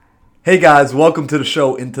Hey guys, welcome to the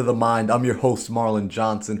show Into the Mind. I'm your host, Marlon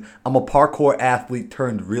Johnson. I'm a parkour athlete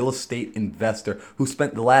turned real estate investor who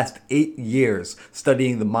spent the last 8 years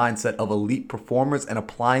studying the mindset of elite performers and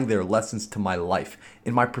applying their lessons to my life.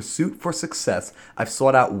 In my pursuit for success, I've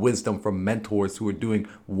sought out wisdom from mentors who are doing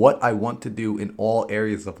what I want to do in all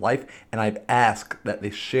areas of life, and I've asked that they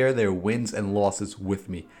share their wins and losses with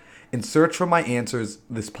me. In search for my answers,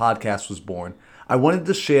 this podcast was born. I wanted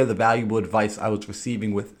to share the valuable advice I was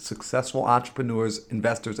receiving with successful entrepreneurs,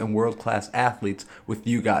 investors, and world-class athletes with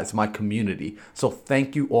you guys, my community. So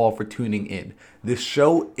thank you all for tuning in. This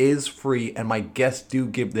show is free and my guests do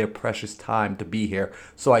give their precious time to be here.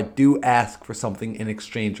 So I do ask for something in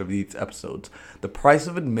exchange of these episodes. The price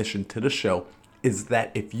of admission to the show is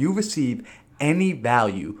that if you receive any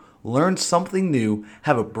value, learn something new,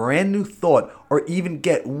 have a brand new thought, or even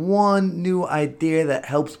get one new idea that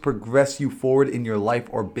helps progress you forward in your life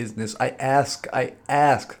or business, I ask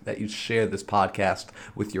that you share this podcast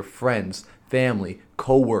with your friends, family,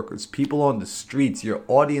 co-workers, people on the streets, your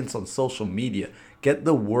audience on social media. Get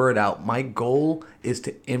the word out. My goal is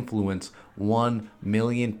to influence 1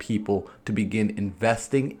 million people to begin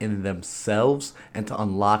investing in themselves and to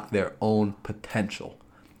unlock their own potential.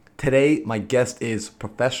 Today, my guest is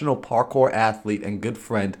professional parkour athlete and good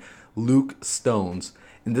friend, Luke Stones.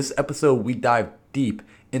 In this episode, we dive deep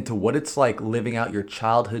into what it's like living out your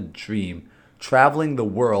childhood dream, traveling the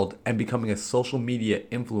world, and becoming a social media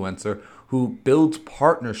influencer who builds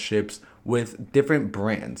partnerships with different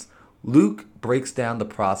brands. Luke breaks down the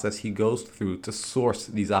process he goes through to source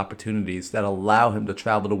these opportunities that allow him to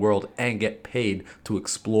travel the world and get paid to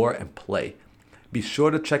explore and play. Be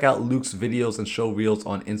sure to check out Luke's videos and show reels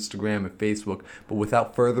on Instagram and Facebook. But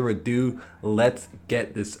without further ado, let's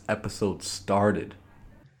get this episode started.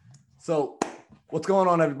 So, what's going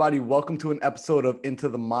on, everybody? Welcome to an episode of Into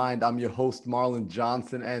the Mind. I'm your host, Marlon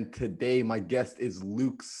Johnson, and today my guest is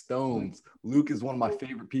Luke Stones. Luke is one of my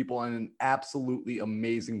favorite people and an absolutely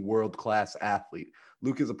amazing world-class athlete.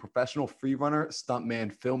 Luke is a professional freerunner,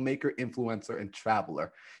 stuntman, filmmaker, influencer, and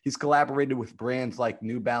traveler. He's collaborated with brands like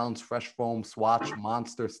New Balance, Fresh Foam, Swatch,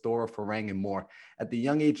 Monster, Stora, Farang, and more. At the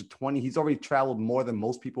young age of 20, he's already traveled more than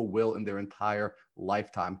most people will in their entire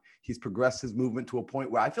lifetime. He's progressed his movement to a point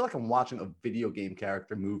where I feel like I'm watching a video game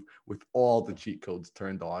character move with all the cheat codes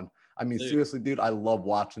turned on. I mean, seriously, dude, I love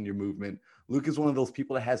watching your movement. Luke is one of those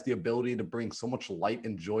people that has the ability to bring so much light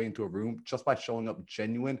and joy into a room just by showing up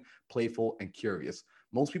genuine, playful, and curious.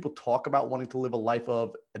 Most people talk about wanting to live a life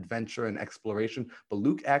of adventure and exploration, but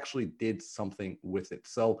Luke actually did something with it.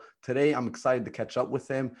 So today I'm excited to catch up with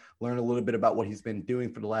him, learn a little bit about what he's been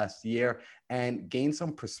doing for the last year, and gain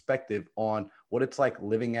some perspective on what it's like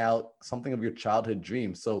living out something of your childhood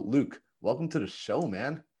dreams. So Luke, welcome to the show,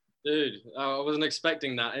 man. Dude, I wasn't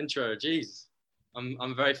expecting that intro. Jeez.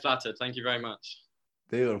 I'm very flattered. Thank you very much.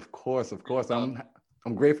 Dude, of course.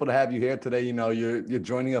 I'm grateful to have you here today. You know, you're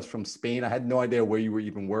joining us from Spain. I had no idea where you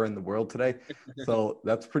were in the world today. So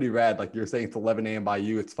that's pretty rad. Like you're saying it's 11 a.m. by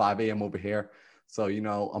you, it's 5 a.m. over here. So, you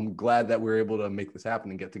know, I'm glad that we're able to make this happen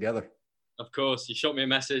and get together. Of course, you shot me a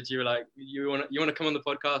message. You were like, you want to come on the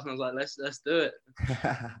podcast? And I was like, let's do it.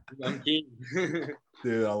 I'm keen.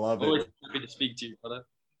 Dude, I love Always it. happy to speak to you, brother.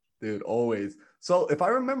 Dude, always. So if I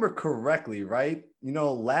remember correctly, right, you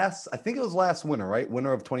know, I think it was last winter, right?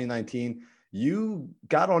 Winter of 2019, you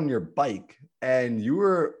got on your bike and you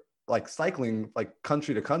were like cycling like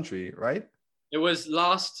country to country, right? It was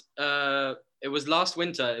last winter. It was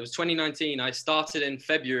 2019. I started in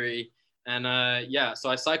February, and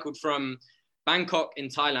so I cycled from Bangkok in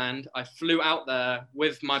Thailand. I flew out there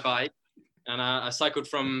with my bike, and I cycled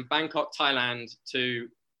from Bangkok, Thailand to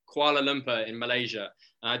Kuala Lumpur in Malaysia.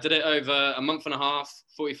 I did it over a month and a half,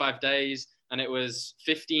 45 days, and it was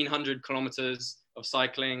 1,500 kilometers of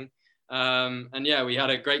cycling. And yeah, we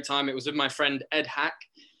had a great time. It was with my friend Ed Hack.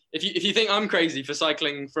 If you think I'm crazy for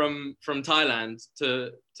cycling from Thailand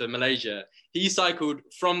to Malaysia, he cycled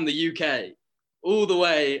from the UK all the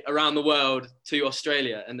way around the world to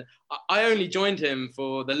Australia. And I only joined him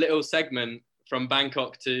for the little segment from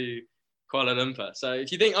Bangkok to Kuala Lumpur. So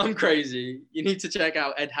if you think I'm crazy, you need to check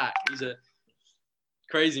out Ed Hack. He's a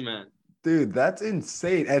crazy man. Dude, that's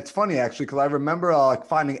insane. And it's funny actually, because I remember like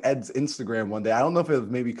finding Ed's Instagram one day. I don't know if it was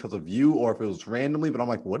maybe because of you or if it was randomly, but I'm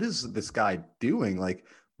like, what is this guy doing? Like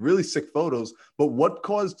really sick photos. But what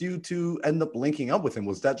caused you to end up linking up with him?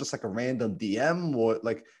 Was that just like a random DM or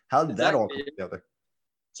like how did that all come together?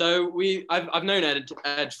 So I've known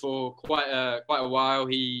Ed for quite a while.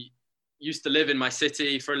 He used to live in my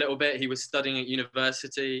city for a little bit. He was studying at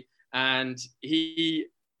university, and he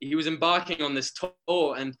he was embarking on this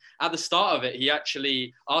tour, and at the start of it, he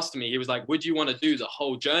actually asked me, he was like, would you want to do the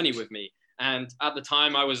whole journey with me? And at the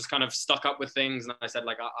time I was kind of stuck up with things, and I said,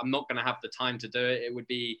 like, I'm not going to have the time to do it. It would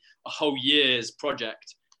be a whole year's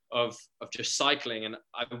project of just cycling, and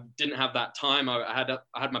I didn't have that time. I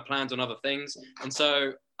had my plans on other things, and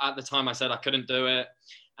so at the time I said I couldn't do it.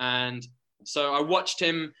 And so I watched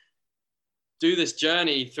him do this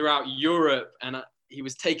journey throughout Europe, and he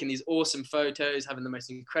was taking these awesome photos, having the most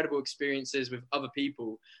incredible experiences with other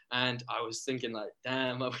people. And I was thinking, like,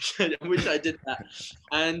 damn, I wish I did that.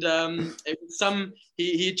 And it was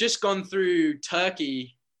he had just gone through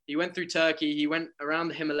Turkey. He went through Turkey, he went around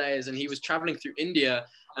the Himalayas, and he was traveling through India.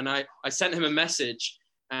 And I sent him a message,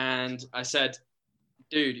 and I said,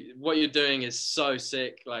 dude, what you're doing is so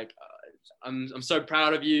sick. Like, I'm so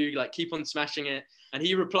proud of you. Like, keep on smashing it. And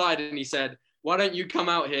he replied, and he said, why don't you come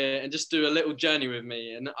out here and just do a little journey with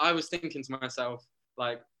me? And I was thinking to myself,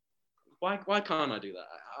 like, why can't I do that?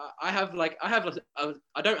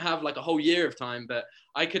 I don't have like a whole year of time, but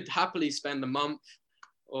I could happily spend a month,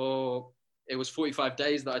 or it was 45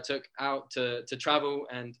 days that I took out to travel,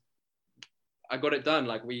 and I got it done.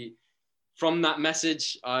 Like, from that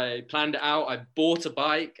message, I planned it out. I bought a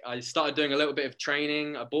bike. I started doing a little bit of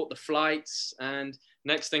training. I bought the flights, and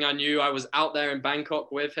next thing I knew, I was out there in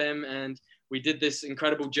Bangkok with him, and we did this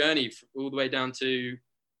incredible journey all the way down to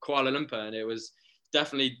Kuala Lumpur. And it was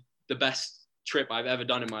definitely the best trip I've ever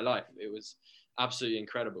done in my life. It was absolutely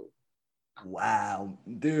incredible. Wow,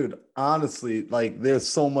 dude, honestly, like, there's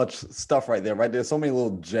so much stuff right there, right? There's so many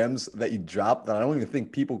little gems that you dropped that I don't even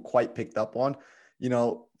think people quite picked up on.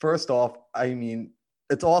 First off, I mean,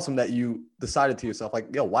 it's awesome that you decided to yourself,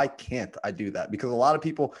 like, yo, why can't I do that? Because a lot of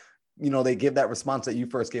people, they give that response that you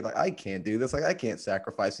first gave, like, I can't do this. Like, I can't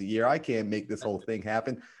sacrifice a year. I can't make this whole thing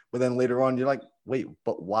happen. But then later on, you're like, wait,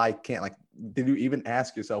 but why can't? Like, did you even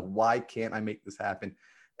ask yourself, why can't I make this happen?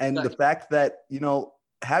 And the fact that,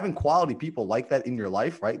 having quality people like that in your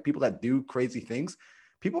life, right? People that do crazy things,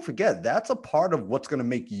 people forget that's a part of what's going to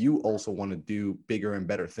make you also want to do bigger and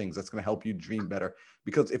better things. That's going to help you dream better.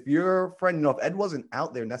 Because if your friend, if Ed wasn't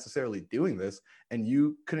out there necessarily doing this and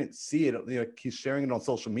you couldn't see it, he's sharing it on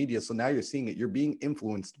social media. So now you're seeing it, you're being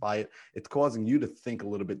influenced by it. It's causing you to think a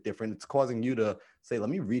little bit different. It's causing you to say, let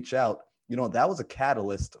me reach out. That was a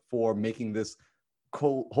catalyst for making this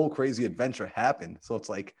whole crazy adventure happen. So it's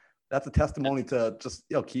like, that's a testimony to just,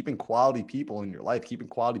 keeping quality people in your life, keeping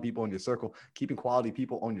quality people in your circle, keeping quality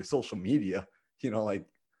people on your social media, like,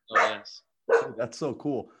 oh, yes. That's so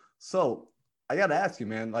cool. So I got to ask you,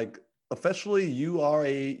 man, like, officially you're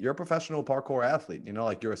a professional parkour athlete,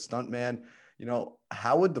 like, you're a stunt man,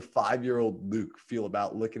 how would the 5-year-old Luke feel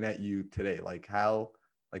about looking at you today? Like,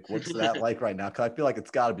 what's that like right now? Cause I feel like it's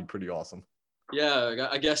gotta be pretty awesome. Yeah,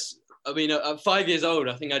 I guess, I mean, at 5 years old,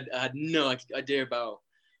 I think I had no idea about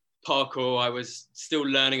parkour. I was still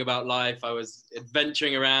learning about life. I was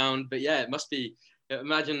adventuring around, but yeah, it must be,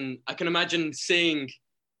 I can imagine seeing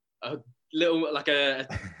a little, like a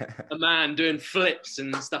man doing flips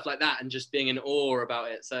and stuff like that, and just being in awe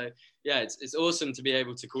about it. So yeah, it's awesome to be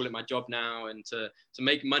able to call it my job now, and to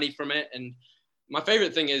make money from it. And my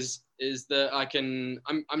favorite thing is that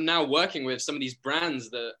I'm now working with some of these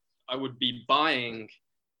brands that I would be buying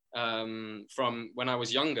from when I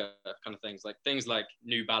was younger, kind of things like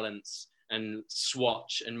New Balance and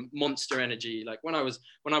Swatch and Monster Energy. Like, when I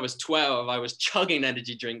was 12, I was chugging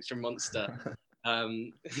energy drinks from Monster,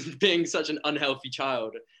 being such an unhealthy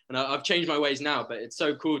child. And I've changed my ways now, but it's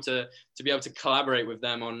so cool to be able to collaborate with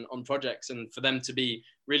them on projects, and for them to be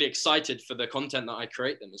really excited for the content that I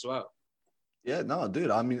create them as well. Yeah, no,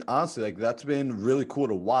 dude. I mean, honestly, like, that's been really cool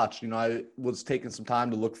to watch. I was taking some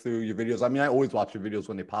time to look through your videos. I mean, I always watch your videos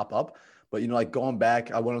when they pop up, but like, going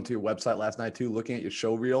back, I went onto your website last night too, looking at your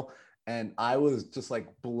show reel, and I was just like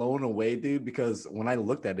blown away, dude, because when I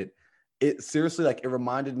looked at it, it seriously, like, it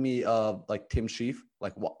reminded me of like Tim Sheaf,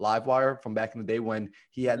 like Livewire from back in the day, when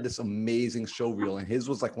he had this amazing show reel, and his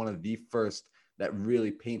was like one of the first that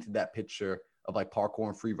really painted that picture of like parkour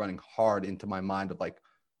and free running hard into my mind of like,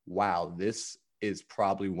 wow, this is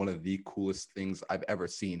probably one of the coolest things I've ever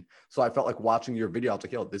seen. So I felt like watching your video, I was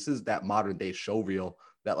like, yo, this is that modern day show reel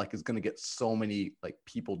that like is going to get so many like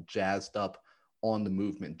people jazzed up on the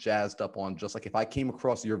movement, jazzed up on just like, if I came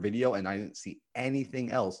across your video and I didn't see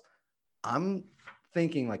anything else, I'm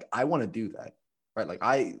thinking like, I want to do that, right? Like,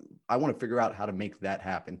 I want to figure out how to make that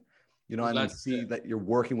happen, and then see that you're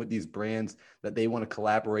working with these brands, that they want to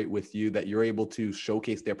collaborate with you, that you're able to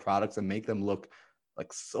showcase their products and make them look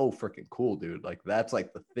like so freaking cool, dude. Like, that's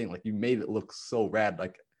like the thing. Like, you made it look so rad.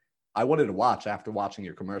 Like, I wanted to watch after watching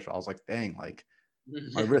your commercial. I was like, dang, like,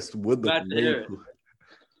 my wrist would look way cool.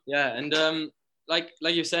 Yeah, and like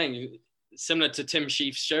you're saying, similar to Tim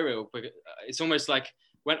Sheaf's showreel, but it's almost like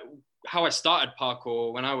when how I started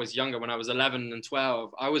parkour when I was younger, when I was 11 and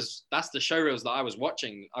 12. That's the showreels that I was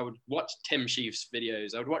watching. I would watch Tim Sheaf's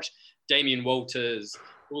videos. I would watch Damian Walters,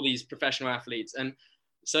 all these professional athletes, and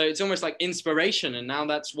so it's almost like inspiration. And now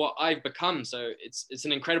that's what I've become. So it's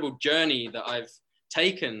an incredible journey that I've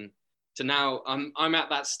taken to now. I'm at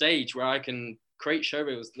that stage where I can create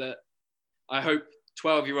showreels that I hope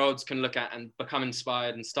 12-year-olds can look at and become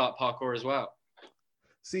inspired and start parkour as well.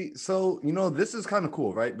 See, so, this is kind of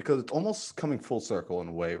cool, right? Because it's almost coming full circle in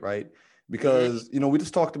a way, right? Mm-hmm. Because, we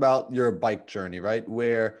just talked about your bike journey, right?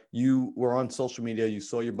 Where you were on social media, you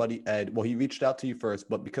saw your buddy Ed. Well, he reached out to you first,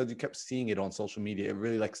 but because you kept seeing it on social media, it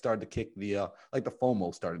really like started to kick like the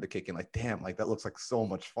FOMO started to kick in, like, damn, like that looks like so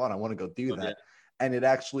much fun. I want to go do that. Yeah. And it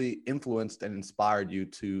actually influenced and inspired you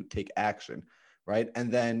to take action, right?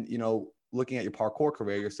 And then, looking at your parkour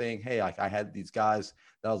career, you're saying, hey, I had these guys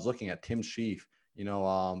that I was looking at, Tim Sheaf,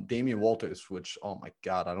 Damian Walters, which, oh my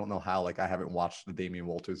God, I don't know how, like, I haven't watched the Damian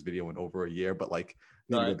Walters video in over a year, but like,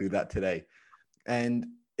 need to go do that today. And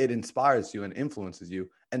it inspires you and influences you.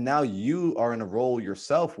 And now you are in a role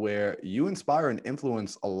yourself where you inspire and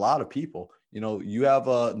influence a lot of people. You have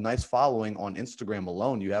a nice following on Instagram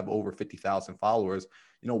alone. You have over 50,000 followers.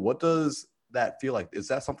 What does that feel like? Is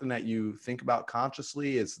that something that you think about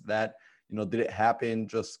consciously? Is that, did it happen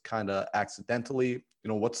just kind of accidentally?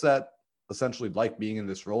 What's that essentially like being in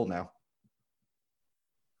this role now?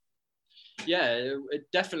 Yeah, it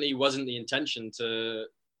definitely wasn't the intention to.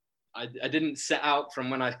 I didn't set out from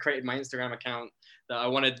when I created my Instagram account that I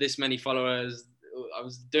wanted this many followers. I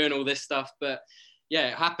was doing all this stuff, but yeah,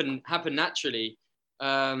 it happened naturally.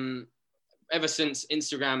 Ever since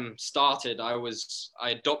Instagram started, I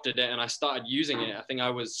adopted it and I started using it. I think I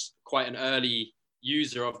was quite an early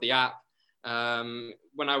user of the app.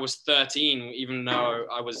 When I was 13, even though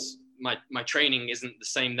my training isn't the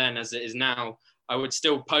same then as it is now, I would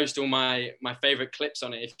still post all my favorite clips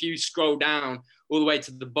on it. If you scroll down all the way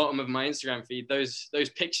to the bottom of my Instagram feed, those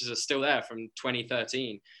pictures are still there from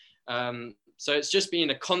 2013. So it's just been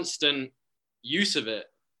a constant use of it.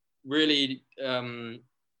 Really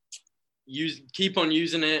keep on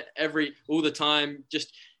using it all the time.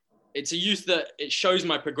 Just it's a use that it shows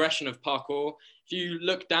my progression of parkour. If you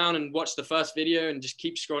look down and watch the first video and just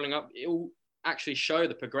keep scrolling up, it will actually show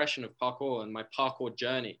the progression of parkour and my parkour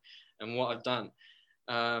journey and what I've done.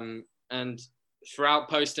 And throughout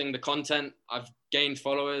posting the content, I've gained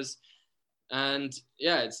followers. And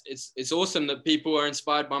yeah, it's awesome that people are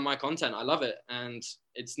inspired by my content. I love it. And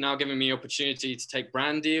it's now giving me opportunity to take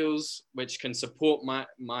brand deals, which can support my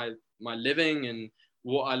living and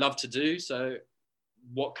what I love to do. So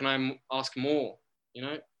what can I ask more,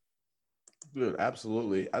 Dude,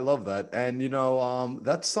 absolutely. I love that. And,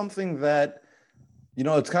 that's something that,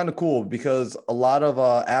 it's kind of cool because a lot of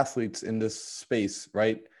athletes in this space,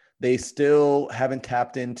 right, they still haven't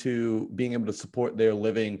tapped into being able to support their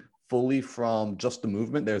living fully from just the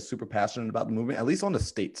movement. They're super passionate about the movement, at least on the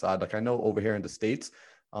state side. Like I know over here in the States,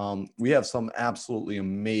 we have some absolutely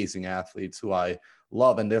amazing athletes who I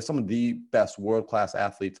love, and they're some of the best world-class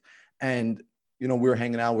athletes. And, we were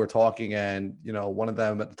hanging out, we were talking, and, one of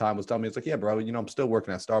them at the time was telling me, it's like, yeah, bro, I'm still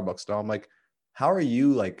working at Starbucks. So I'm like, how are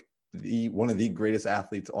you like one of the greatest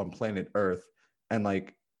athletes on planet Earth? And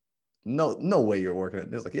like, no way you're working it.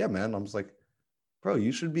 It's like, yeah, man. I'm just like, bro,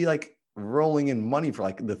 you should be like rolling in money for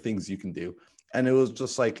like the things you can do. And it was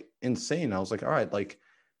just like insane. I was like, all right, like,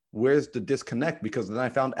 where's the disconnect? Because then I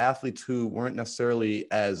found athletes who weren't necessarily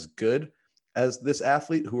as good as this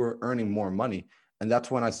athlete who were earning more money. And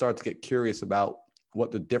that's when I started to get curious about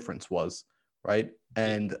what the difference was, right?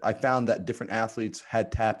 And I found that different athletes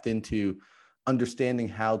had tapped into understanding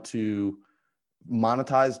how to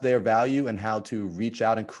monetize their value and how to reach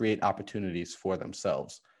out and create opportunities for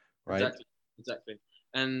themselves, right? Exactly.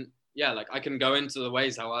 And yeah, like I can go into the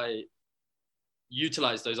ways how I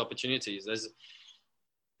utilize those opportunities. There's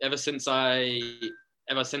ever since I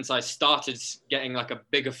started getting like a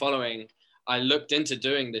bigger following, I looked into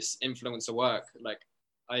doing this influencer work. Like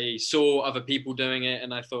I saw other people doing it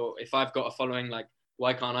and I thought, if I've got a following, like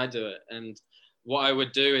why can't I do it? And what I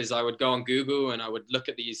would do is I would go on Google and I would look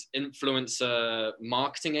at these influencer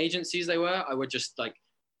marketing agencies they were. I would just like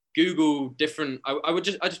Google different, I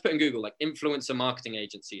just put in Google like influencer marketing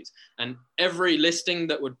agencies, and every listing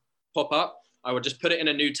that would pop up, I would just put it in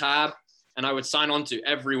a new tab and I would sign on to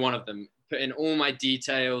every one of them, put in all my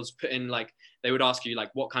details, put in like, they would ask you like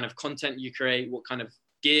what kind of content you create, what kind of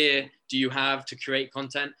gear do you have to create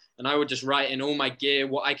content? And I would just write in all my gear,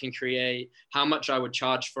 what I can create, how much I would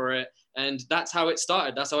charge for it. And that's how it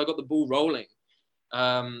started. That's how I got the ball rolling.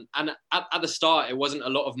 And at the start, it wasn't a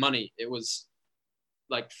lot of money. It was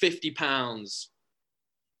like £50,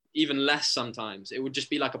 even less sometimes. It would just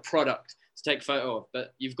be like a product to take a photo of.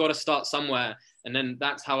 But you've got to start somewhere. And then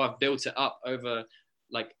that's how I've built it up over,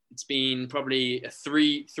 like, it's been probably a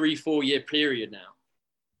 4 year period now.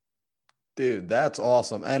 Dude, that's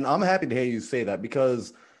awesome. And I'm happy to hear you say that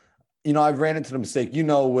because, you know, I've ran into the mistake, you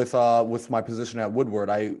know, with my position at Woodward,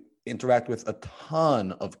 I interact with a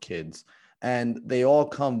ton of kids and they all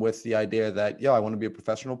come with the idea that, yeah, I want to be a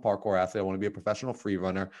professional parkour athlete. I want to be a professional free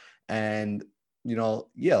runner. And, you know,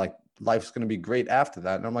 yeah, like life's going to be great after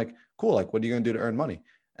that. And I'm like, cool. Like, what are you going to do to earn money?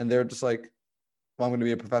 And they're just like, well, I'm going to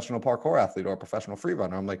be a professional parkour athlete or a professional free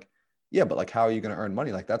runner. I'm like, yeah, but like, how are you going to earn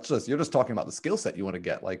money? Like, that's just, you're just talking about the skill set you want to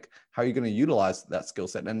get. Like, how are you going to utilize that skill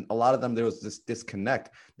set? And a lot of them, there was this disconnect.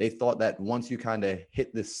 They thought that once you kind of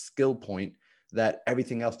hit this skill point, that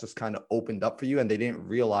everything else just kind of opened up for you. And they didn't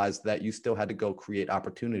realize that you still had to go create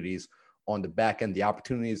opportunities on the back end. The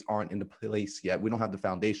opportunities aren't in the place yet. We don't have the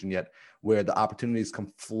foundation yet where the opportunities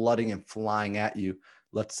come flooding and flying at you.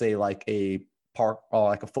 Let's say like a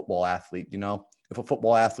like a football athlete, you know, if a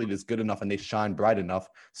football athlete is good enough and they shine bright enough,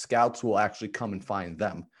 scouts will actually come and find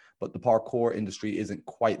them. But the parkour industry isn't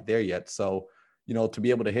quite there yet. So, you know, to be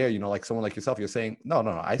able to hear, you know, like someone like yourself, you're saying, no,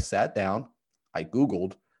 I sat down, I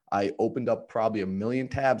Googled, I opened up probably a million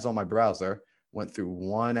tabs on my browser, went through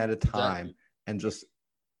one at a time Exactly. and just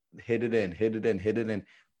hit it in,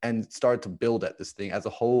 and started to build at this thing as a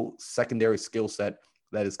whole secondary skill set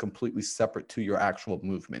that is completely separate to your actual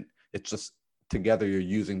movement. It's just together you're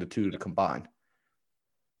using the two to combine.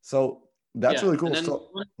 So that's Yeah. really cool. And then So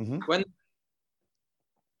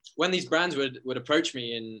when these brands would approach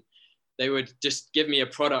me and they would just give me a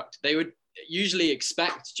product, they would usually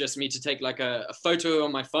expect just me to take like a photo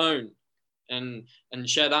on my phone and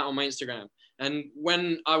share that on my Instagram. And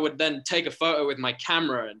when I would then take a photo with my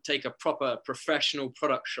camera and take a proper professional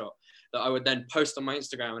product shot that I would then post on my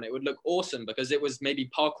Instagram, and it would look awesome because it was maybe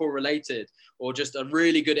parkour related or just a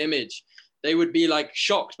really good image, they would be like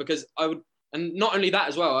shocked because I would, and not only that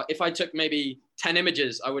as well, if I took maybe 10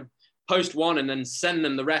 images, I would post one and then send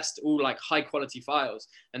them the rest, all like high quality files.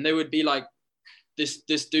 And they would be like,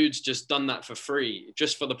 this dude's just done that for free,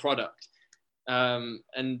 just for the product. And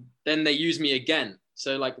then they use me again.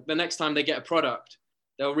 So like the next time they get a product,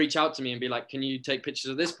 they'll reach out to me and be like, can you take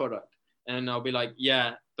pictures of this product? And I'll be like,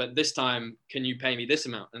 yeah, but this time, can you pay me this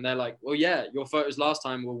amount? And they're like, well, yeah, your photos last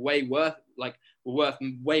time were worth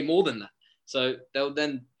way more than that. So they'll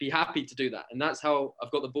then be happy to do that. And that's how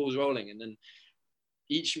I've got the balls rolling. And then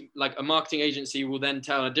each, like a marketing agency will then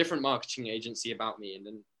tell a different marketing agency about me. And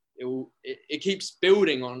then it keeps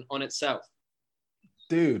building on itself.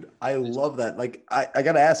 dude, I love that. Like, I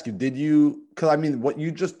got to ask you, cause I mean, what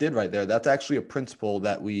you just did right there, that's actually a principle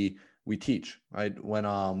that we teach, right? When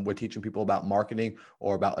we're teaching people about marketing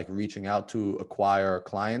or about like reaching out to acquire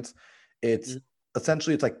clients, it's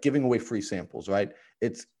essentially, it's like giving away free samples, right?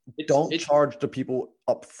 Don't charge the people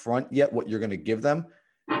up front yet what you're going to give them,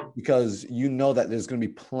 because you know that there's going to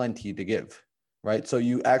be plenty to give, right? So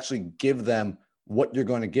you actually give them what you're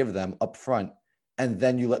going to give them up front, and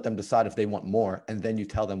then you let them decide if they want more, and then you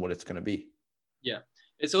tell them what it's going to be. Yeah.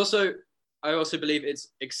 It's also, I also believe it's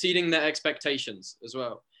exceeding their expectations as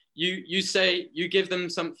well. You give them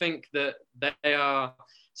something that they are,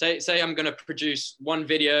 say I'm going to produce one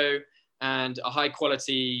video and a high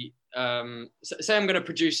quality, say I'm going to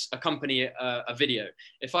produce a company a video.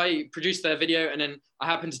 If I produce their video and then I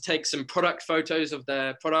happen to take some product photos of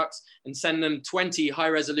their products and send them 20 high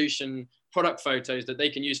resolution product photos that they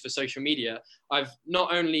can use for social media, I've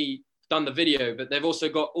not only done the video, but they've also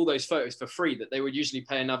got all those photos for free that they would usually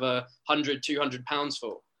pay another £100-200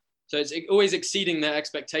 for. So it's always exceeding their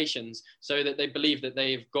expectations so that they believe that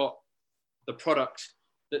they've got the product,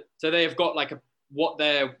 so they have got like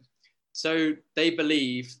so they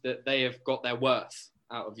believe that they have got their worth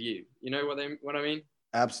out of you. You know what I mean?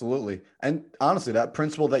 Absolutely. And honestly, that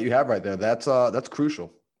principle that you have right there, that's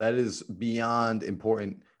crucial. That is beyond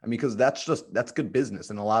important. I mean, because that's good business.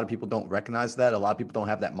 And a lot of people don't recognize that. A lot of people don't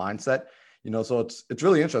have that mindset, you know, so it's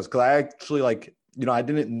really interesting because I actually like, you know, I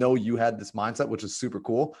didn't know you had this mindset, which is super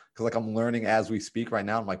cool. Cause like I'm learning as we speak right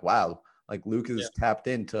now. I'm like, wow, like Luke is tapped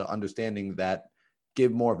into understanding that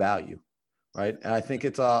give more value. Right. And I think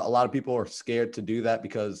it's a lot of people are scared to do that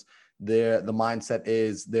because the mindset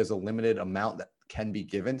is there's a limited amount that can be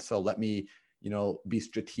given. So let me, you know, be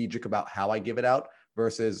strategic about how I give it out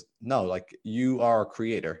versus no, like you are a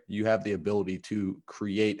creator. You have the ability to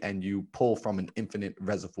create and you pull from an infinite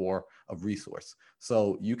reservoir of resource.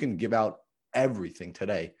 So you can give out everything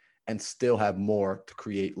today and still have more to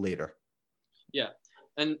create later. Yeah.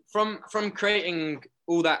 And from creating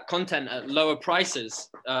all that content at lower prices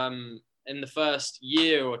in the first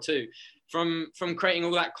year or two, from creating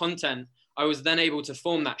all that content, I was then able to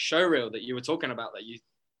form that show reel that you were talking about, that you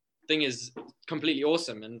think is completely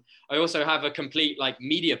awesome. And I also have a complete like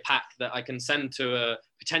media pack that I can send to a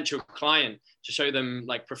potential client to show them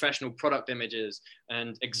like professional product images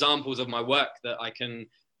and examples of my work that I can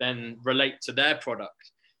then relate to their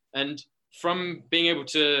product. And from being able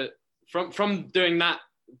to, from doing that,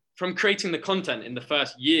 from creating the content in the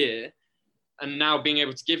first year, and now being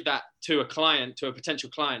able to give that to a client, to a potential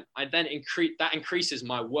client, I then increases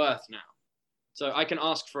my worth now. So I can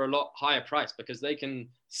ask for a lot higher price because they can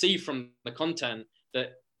see from the content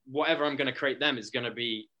that whatever I'm going to create them is going to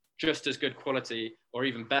be just as good quality or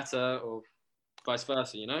even better, or vice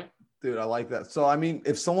versa, you know? Dude, I like that. So, I mean,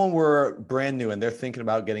 if someone were brand new and they're thinking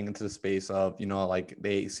about getting into the space of, like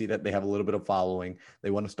they see that they have a little bit of following, they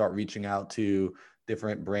want to start reaching out to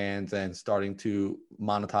different brands and starting to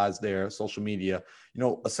monetize their social media,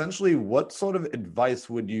 essentially what sort of advice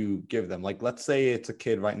would you give them? Like, let's say it's a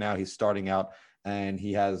kid right now, he's starting out and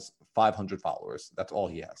he has 500 followers. That's all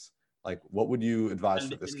he has. Like, what would you advise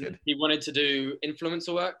for this kid? He wanted to do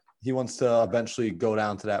influencer work. He wants to eventually go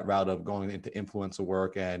down to that route of going into influencer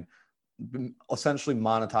work and essentially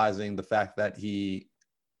monetizing the fact that he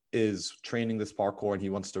is training this parkour and he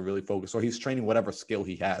wants to really focus, or he's training whatever skill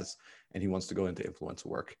he has and he wants to go into influencer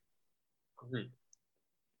work. Mm-hmm.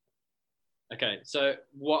 Okay, so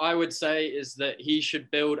what I would say is that he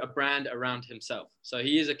should build a brand around himself. So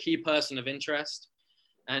he is a key person of interest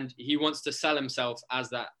and he wants to sell himself as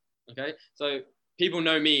that. Okay, so people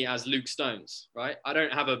know me as Luke Stones, right? I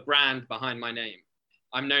don't have a brand behind my name.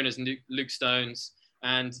 I'm known as Luke Stones,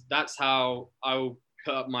 and that's how I will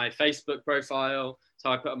put up my Facebook profile.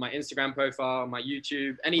 So I put up my Instagram profile, my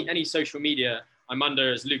YouTube, any social media, I'm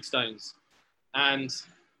under as Luke Stones. And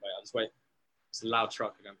wait, I'll just wait. It's a loud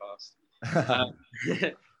truck going past.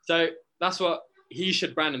 So that's what he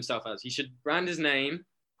should brand himself as. He should brand his name,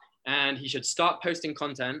 and he should start posting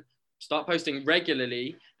content, start posting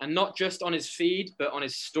regularly, and not just on his feed, but on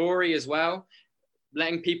his story as well,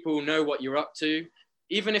 letting people know what you're up to.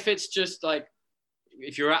 Even if it's just like,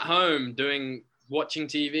 if you're at home watching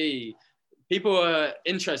TV, people are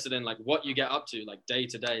interested in like what you get up to, like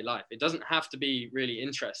day-to-day life. It doesn't have to be really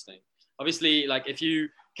interesting. Obviously, like if you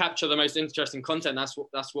capture the most interesting content,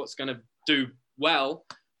 that's what's going to do well.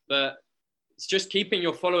 But it's just keeping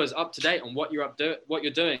your followers up to date on what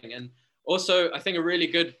you're doing. And also, I think a really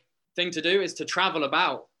good thing to do is to travel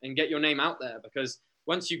about and get your name out there, because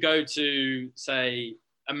once you go to, say,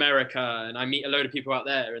 America and I meet a load of people out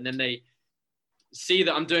there and then they see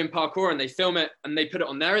that I'm doing parkour and they film it and they put it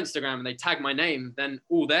on their Instagram and they tag my name, then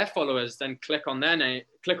all their followers then click on my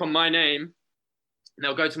name, and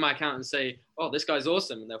they'll go to my account and say, oh, this guy's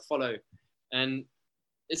awesome, and they'll follow. And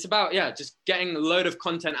it's about, just getting a load of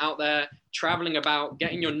content out there, traveling about,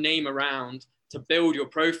 getting your name around to build your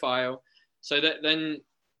profile, so that then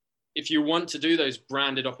if you want to do those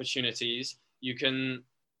branded opportunities, you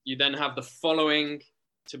then have the following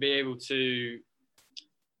to be able to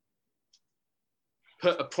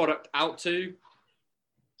put a product out to,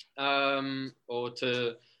 or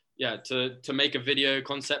to make a video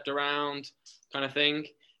concept around, kind of thing.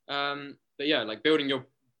 But yeah, like building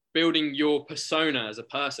your persona as a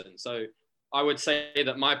person. So I would say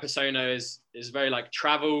that my persona is very like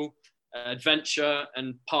travel, adventure,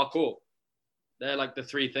 and parkour. They're like the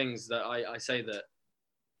three things that I say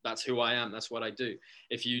that's who I am. That's what I do.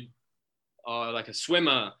 If you are like a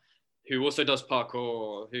swimmer who also does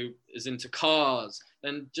parkour, who is into cars,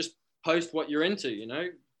 then just post what you're into,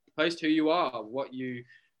 post who you are, what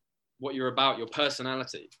you're about, your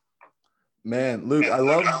personality. Man, Luke, I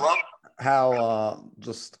love how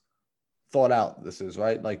just thought out this is,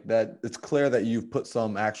 right? Like that, it's clear that you've put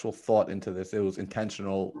some actual thought into this. It was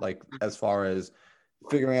intentional, like as far as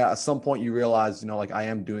figuring out at some point you realize, like I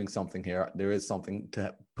am doing something here. There is something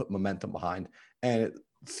to put momentum behind. And it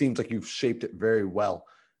seems like you've shaped it very well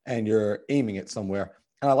and you're aiming it somewhere.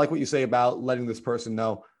 And I like what you say about letting this person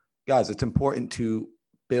know, guys, it's important to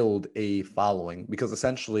build a following, because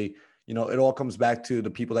essentially, it all comes back to the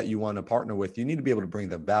people that you want to partner with. You need to be able to bring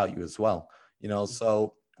them value as well.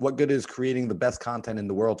 So what good is creating the best content in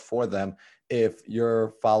the world for them if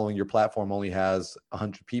your platform only has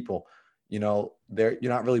 100 people? You're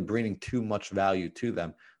not really bringing too much value to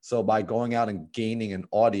them. So by going out and gaining an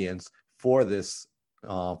audience for this,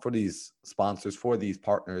 for these sponsors, for these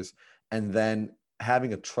partners, and then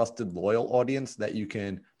having a trusted, loyal audience that you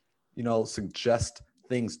can, suggest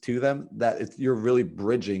things to them, that you're really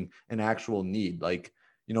bridging an actual need. Like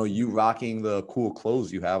you rocking the cool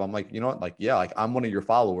clothes you have. I'm like, you know what? Like, yeah, like I'm one of your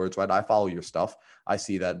followers, right? I follow your stuff. I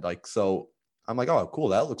see that. Like, so I'm like, oh, cool.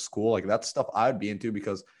 That looks cool. Like that's stuff I'd be into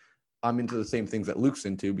because I'm into the same things that Luke's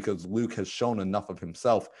into, because Luke has shown enough of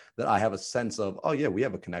himself that I have a sense of, oh yeah, we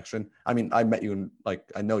have a connection. I mean, I met you and like,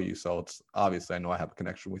 I know you. So it's obviously I know I have a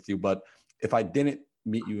connection with you, but if I didn't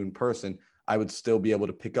meet you in person, I would still be able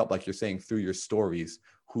to pick up, like you're saying, through your stories,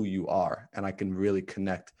 who you are. And I can really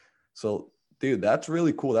connect. So dude, that's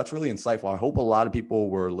really cool. That's really insightful. I hope a lot of people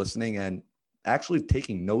were listening and actually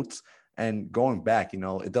taking notes and going back.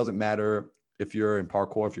 It doesn't matter if you're in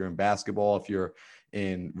parkour, if you're in basketball, if you're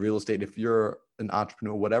in real estate, if you're an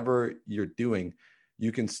entrepreneur, whatever you're doing,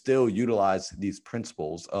 you can still utilize these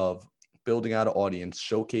principles of building out an audience,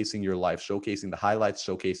 showcasing your life, showcasing the highlights,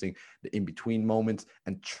 showcasing the in-between moments,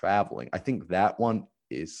 and traveling. I think that one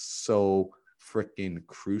is so freaking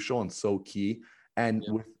crucial and so key. And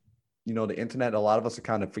with the internet, a lot of us are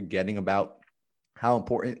kind of forgetting about how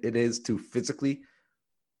important it is to physically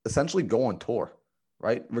essentially go on tour,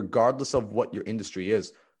 right? Regardless of what your industry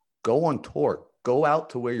is, go on tour, go out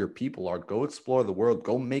to where your people are, go explore the world,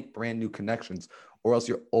 go make brand new connections, or else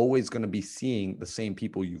you're always going to be seeing the same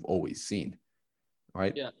people you've always seen,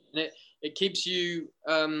 right? Yeah, and it keeps you,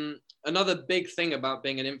 another big thing about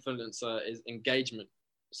being an influencer is engagement.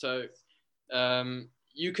 So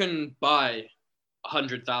you can buy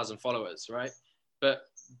 100,000 followers, right? But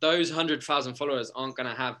those 100,000 followers aren't going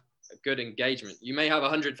to have a good engagement. You may have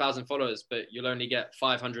 100,000 followers, but you'll only get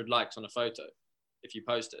 500 likes on a photo if you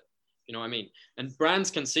post it. You know what I mean? And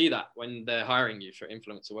brands can see that when they're hiring you for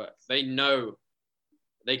influencer work. They know,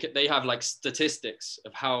 they have like statistics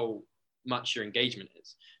of how much your engagement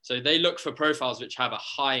is. So they look for profiles which have a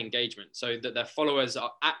high engagement, so that their followers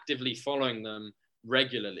are actively following them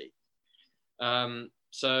regularly.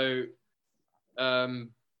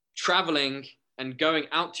 Traveling and going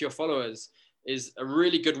out to your followers is a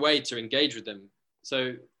really good way to engage with them.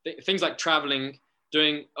 So things like traveling,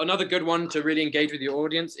 doing another good one to really engage with your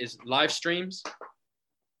audience is live streams,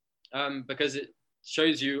 because it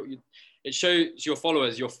shows your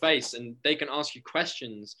followers your face and they can ask you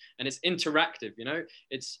questions, and it's interactive.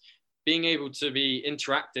 It's being able to be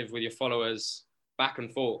interactive with your followers back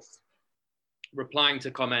and forth, replying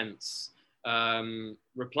to comments,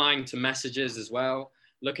 replying to messages as well,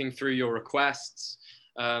 looking through your requests,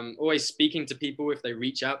 always speaking to people if they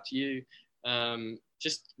reach out to you,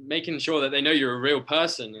 just making sure that they know you're a real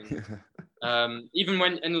person. And even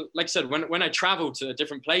like I said, when I travel to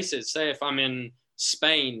different places, say if I'm in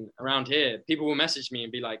Spain around here, people will message me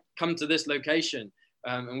and be like, come to this location,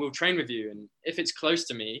 and we'll train with you. And if it's close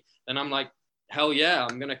to me, then I'm like, hell yeah,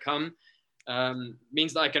 I'm going to come.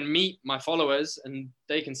 Means that I can meet my followers and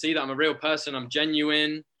they can see that I'm a real person. I'm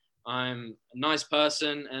genuine. I'm a nice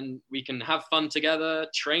person, and we can have fun together,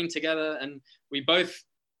 train together. And we both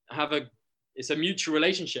it's a mutual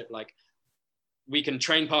relationship. Like, we can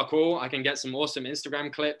train parkour. I can get some awesome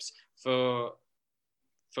Instagram clips for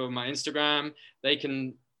my Instagram. They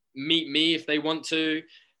can meet me if they want to.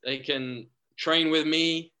 They can train with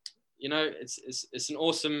me. It's an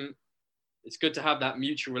awesome. It's good to have that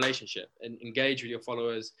mutual relationship and engage with your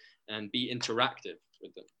followers and be interactive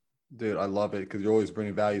with them. Dude, I love it because you're always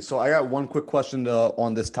bringing value. So I got one quick question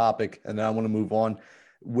on this topic, and then I want to move on,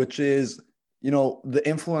 which is, the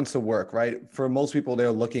influencer work, right? For most people,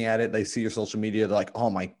 they're looking at it, they see your social media, they're like, oh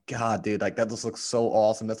my God, dude, like that just looks so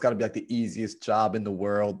awesome. That's got to be like the easiest job in the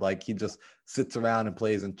world. Like he just sits around and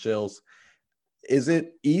plays and chills. Is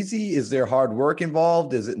it easy? Is there hard work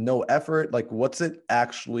involved? Is it no effort? Like, what's it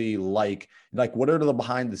actually like? Like, what are the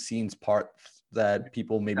behind the scenes parts that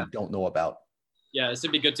people maybe don't know about? Yeah, this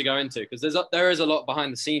would be good to go into because there is a lot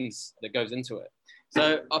behind the scenes that goes into it.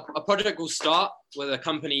 So a project will start with a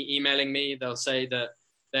company emailing me. They'll say that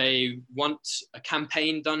they want a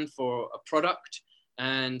campaign done for a product,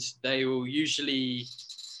 and they will usually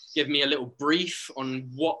give me a little brief on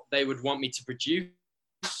what they would want me to produce.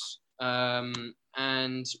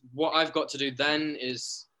 And what I've got to do then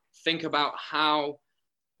is think about how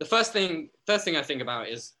the first thing I think about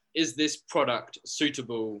is this product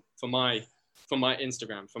suitable for my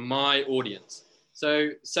Instagram, for my audience?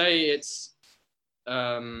 So say it's,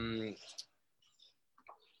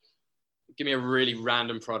 give me a really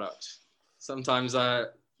random product. Sometimes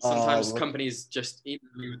companies just email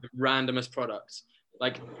me with the randomest products.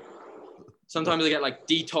 Like sometimes I get like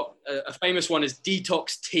detox. A famous one is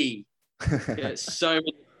detox tea. Get so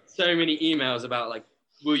many emails about like,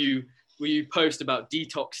 will you post about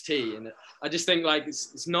detox tea? And I just think like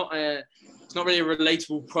it's not really a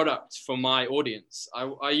relatable product for my audience.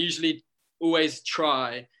 I usually always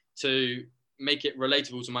try to make it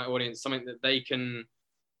relatable to my audience, something that they can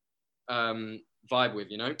vibe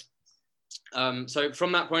with, you know. So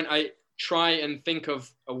from that point, I try and think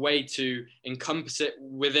of a way to encompass it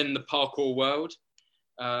within the parkour world.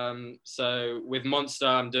 So with Monster,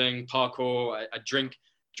 I'm doing parkour. I drink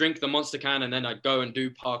the Monster can, and then I go and do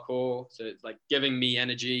parkour. So it's like giving me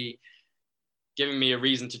energy, giving me a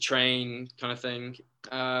reason to train, kind of thing.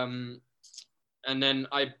 And then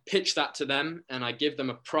I pitch that to them, and I give them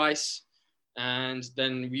a price, and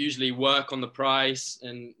then we usually work on the price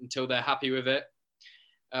and until they're happy with it.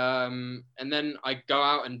 And then I go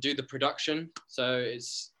out and do the production. So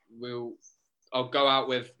I'll go out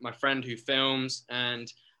with my friend who films,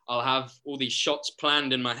 and I'll have all these shots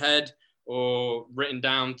planned in my head or written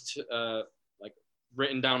down on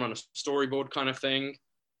a storyboard kind of thing.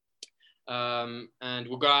 And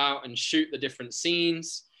we'll go out and shoot the different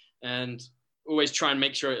scenes and always try and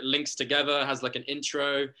make sure it links together, has like an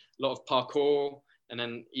intro, a lot of parkour, and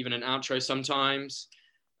then even an outro sometimes.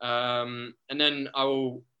 And then I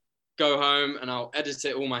will go home and I'll edit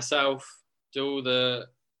it all myself, do all the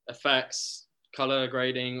effects, color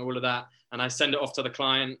grading, all of that, and I send it off to the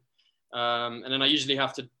client. And then I usually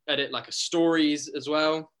have to edit like a stories as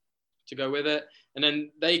well to go with it. And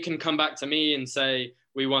then they can come back to me and say,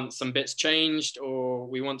 we want some bits changed or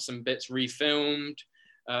we want some bits refilmed.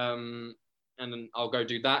 And then I'll go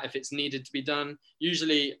do that if it's needed to be done.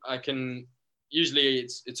 Usually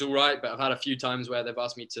it's all right, but I've had a few times where they've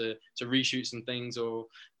asked me to reshoot some things or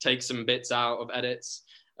take some bits out of edits.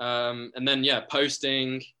 And then,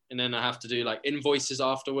 posting, and then I have to do like invoices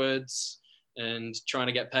afterwards and trying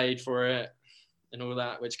to get paid for it and all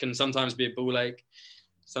that, which can sometimes be a ball ache.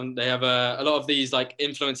 They have a lot of these like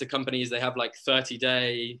influencer companies, they have like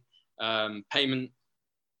 30-day payment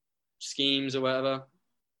schemes or whatever.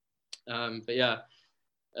 Then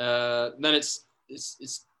it's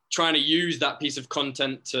trying to use that piece of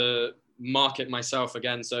content to market myself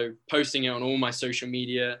again. So posting it on all my social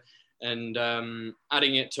media and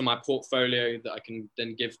adding it to my portfolio that I can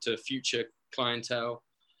then give to future clientele,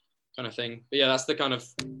 kind of thing. But yeah, that's the kind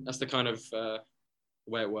of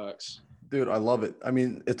way it works. Dude, I love it. I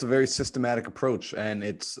mean, it's a very systematic approach, and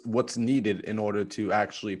it's what's needed in order to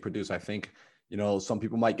actually produce. I think, some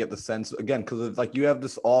people might get the sense, again, because it's like you have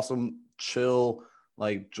this awesome, chill,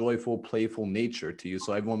 like joyful, playful nature to you.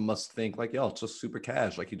 So everyone must think like, yo, it's just super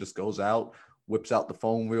cash. Like he just goes out, whips out the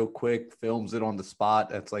phone real quick, films it on the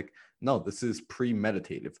spot. It's like, no, this is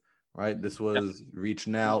premeditative, right? This was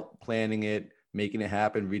reaching out, planning it, making it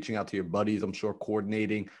happen, reaching out to your buddies, I'm sure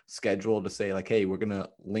coordinating schedule to say like, hey, we're going to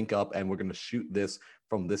link up and we're going to shoot this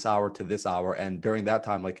from this hour to this hour. And during that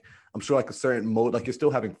time, like, I'm sure like a certain mode, like you're still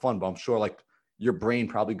having fun, but I'm sure like your brain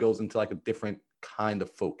probably goes into like a different kind of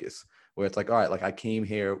focus where it's like, all right, like I came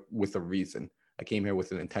here with a reason. I came here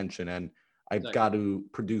with an intention, and I've got to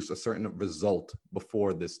produce a certain result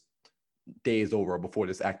before this day is over, before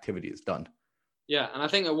this activity is done. Yeah. And I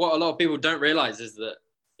think that what a lot of people don't realize is that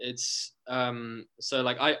it's so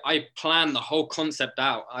like I plan the whole concept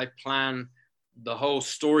out. I plan the whole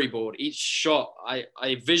storyboard, each shot.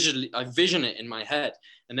 I vision it in my head,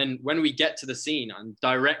 and then when we get to the scene, I'm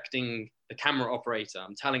directing the camera operator.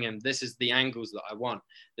 I'm telling him this is the angles that I want.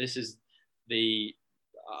 This is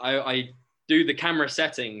I do the camera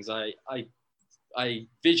settings. I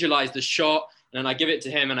visualize the shot, and then I give it to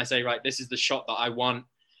him, and I say, right, this is the shot that I want.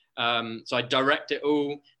 So I direct it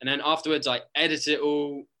all, and then afterwards I edit it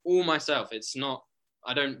all myself.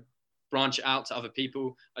 I don't branch out to other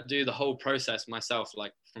people. I do the whole process myself,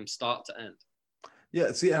 like from start to end.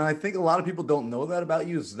 Yeah, see, and I think a lot of people don't know that about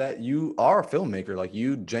you, is that you are a filmmaker. Like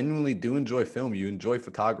you genuinely do enjoy film, you enjoy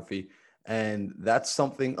photography, and that's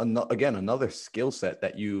something, again, another skill set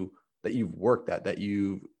that you've worked at, that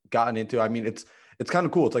you've gotten into. I mean, it's kind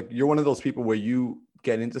of cool. It's like you're one of those people where you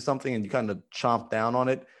get into something and you kind of chomp down on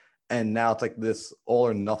it, and now it's like this all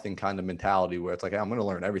or nothing kind of mentality where it's like, hey, I'm going to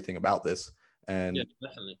learn everything about this, and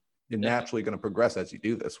definitely. You're naturally going to progress as you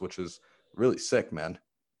do this, which is really sick, man.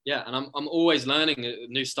 Yeah, and I'm always learning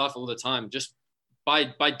new stuff all the time. Just by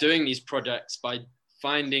doing these projects, by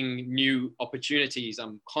finding new opportunities,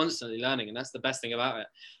 I'm constantly learning, and that's the best thing about it.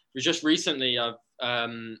 It was just recently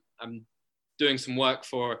I'm doing some work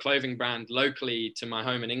for a clothing brand locally to my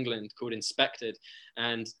home in England called Inspected,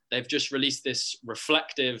 and they've just released this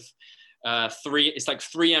reflective it's like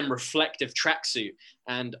 3M reflective tracksuit,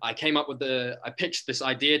 and I pitched this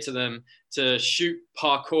idea to them to shoot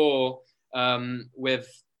parkour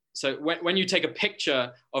so when you take a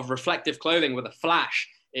picture of reflective clothing with a flash,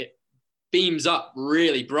 it beams up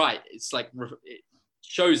really bright. It's like it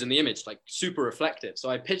shows in the image like super reflective. So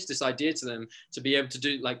I pitched this idea to them to be able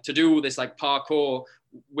to do all this like parkour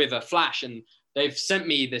with a flash, and they've sent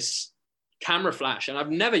me this camera flash, and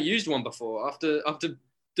I've never used one before. After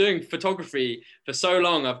doing photography for so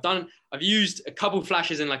long, I've used a couple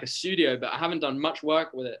flashes in like a studio, but I haven't done much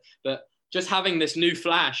work with it. But just having this new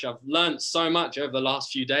flash, I've learned so much over the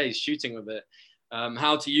last few days shooting with it,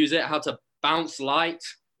 how to use it, how to bounce light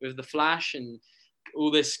with the flash, and all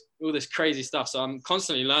this crazy stuff. So I'm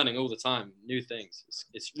constantly learning all the time, new things.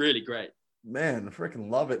 It's really great. Man, I freaking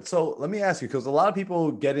love it. So let me ask you, because a lot of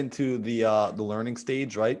people get into the learning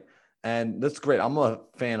stage, right? And that's great. I'm a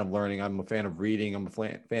fan of learning. I'm a fan of reading. I'm a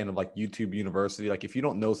fan of like YouTube University. Like if you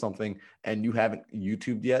don't know something and you haven't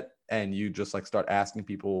YouTubed yet, and you just like start asking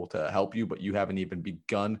people to help you, but you haven't even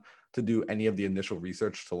begun to do any of the initial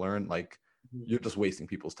research to learn, like you're just wasting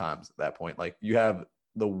people's times at that point. Like you have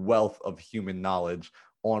the wealth of human knowledge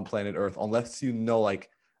on planet Earth, unless you know like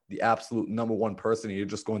the absolute number one person and you're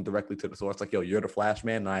just going directly to the source. Like, yo, you're the Flash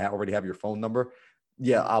man and I already have your phone number.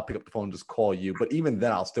 Yeah, I'll pick up the phone and just call you. But even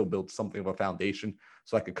then, I'll still build something of a foundation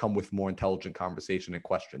so I could come with more intelligent conversation and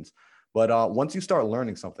questions. But once you start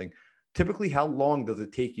learning something, typically how long does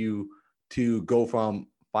it take you to go from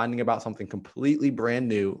finding about something completely brand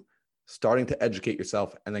new, starting to educate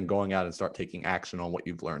yourself, and then going out and start taking action on what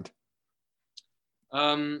you've learned?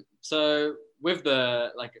 So with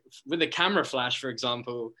the camera flash, for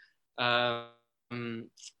example,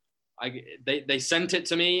 they sent it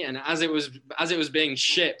to me, and as it was being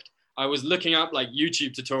shipped, I was looking up like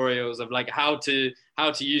YouTube tutorials of like how to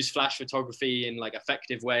use flash photography in like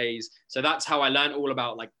effective ways. So that's how I learned all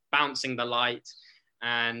about like bouncing the light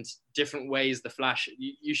and different ways the flash.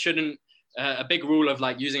 You shouldn't. A big rule of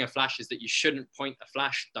like using a flash is that you shouldn't point a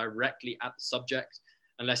flash directly at the subject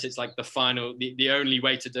unless it's like the only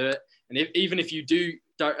way to do it. And even if you do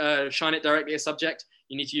shine it directly at a subject,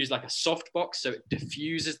 you need to use like a soft box so it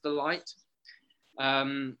diffuses the light.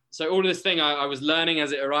 So all of this thing I was learning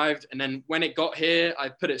as it arrived. And then when it got here, I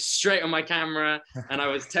put it straight on my camera and I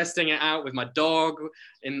was testing it out with my dog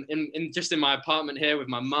in my apartment here with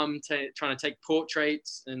my mum, trying to take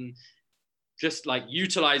portraits and just like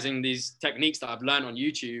utilizing these techniques that I've learned on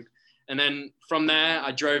YouTube. And then from there,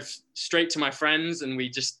 I drove straight to my friends and we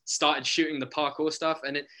just started shooting the parkour stuff.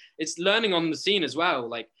 And it's learning on the scene as well.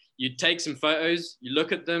 Like you take some photos, you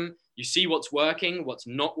look at them, you see what's working, what's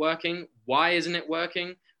not working, why isn't it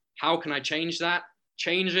working? How can I change that?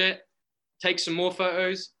 Change it, take some more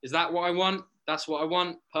photos. Is that what I want? That's what I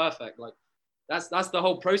want. Perfect. Like that's the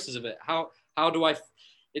whole process of it.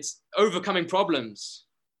 It's overcoming problems.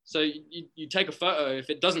 So you take a photo, if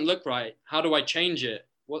it doesn't look right, how do I change it?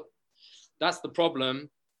 That's the problem.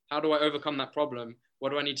 How do I overcome that problem? What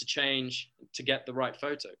do I need to change to get the right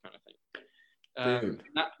photo, kind of thing?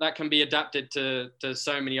 That can be adapted to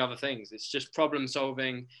so many other things. It's just problem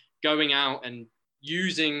solving, going out and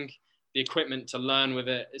using the equipment to learn with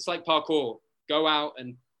it. It's like parkour. Go out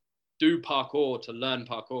and do parkour to learn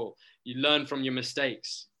parkour. You learn from your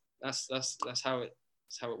mistakes. That's how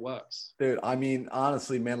it works. Dude, I mean,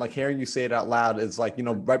 honestly, man, like hearing you say it out loud is like, you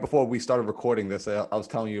know, right before we started recording this, I was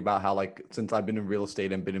telling you about how like, since I've been in real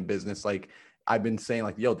estate and been in business, like I've been saying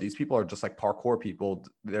like, yo, these people are just like parkour people.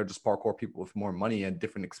 They're just parkour people with more money and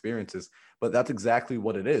different experiences. But that's exactly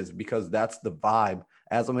what it is, because that's the vibe.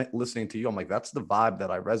 As I'm listening to you, I'm like, that's the vibe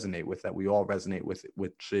that I resonate with, that we all resonate with,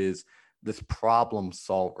 which is this problem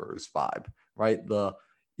solvers vibe, right?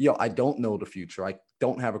 I don't know the future. I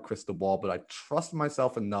don't have a crystal ball, but I trust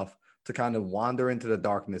myself enough to kind of wander into the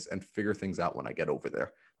darkness and figure things out when I get over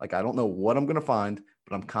there. Like, I don't know what I'm going to find,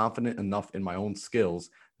 but I'm confident enough in my own skills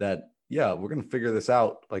that, yeah, we're going to figure this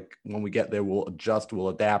out. Like when we get there, we'll adjust, we'll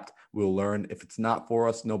adapt, we'll learn. If it's not for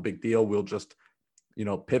us, no big deal. We'll just,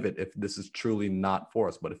 pivot if this is truly not for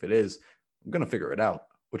us. But if it is, I'm going to figure it out,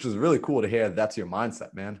 which is really cool to hear. That's your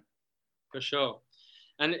mindset, man. For sure.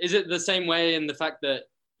 And is it the same way in the fact that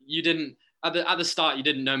you didn't, at the start, you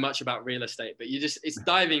didn't know much about real estate, but it's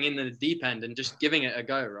diving in the deep end and just giving it a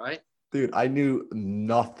go, right? Dude, I knew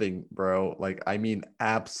nothing, bro. Like, I mean,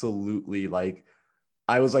 absolutely. Like,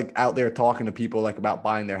 I was like out there talking to people like about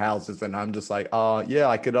buying their houses, and I'm just like, yeah,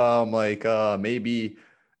 I could, maybe.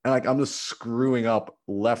 And like, I'm just screwing up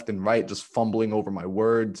left and right, just fumbling over my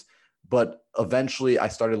words. But eventually I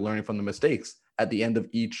started learning from the mistakes. At the end of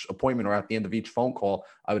each appointment or at the end of each phone call,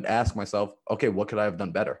 I would ask myself, okay, what could I have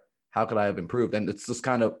done better? How could I have improved? And it's just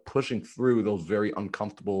kind of pushing through those very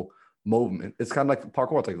uncomfortable movements. It's kind of like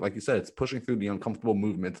parkour, like you said, it's pushing through the uncomfortable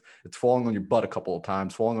movements. It's falling on your butt a couple of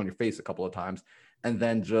times, falling on your face a couple of times, and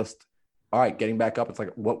then just, all right, getting back up. It's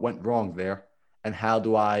like, what went wrong there? And how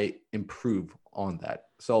do I improve on that?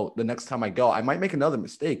 So the next time I go, I might make another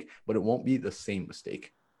mistake, but it won't be the same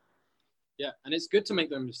mistake. Yeah, and it's good to make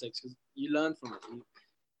those mistakes because you learn from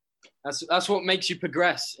it. That's what makes you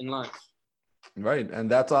progress in life. Right. And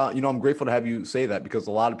that's, I'm grateful to have you say that because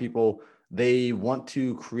a lot of people, they want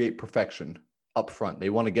to create perfection up front. They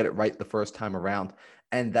want to get it right the first time around.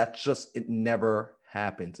 And that's just, it never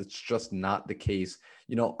happens. It's just not the case.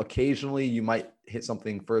 Occasionally you might hit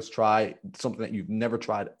something first try, something that you've never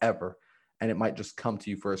tried ever, and it might just come to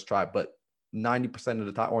you first try. But 90% of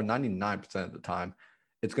the time, or 99% of the time,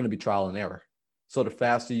 it's going to be trial and error. So the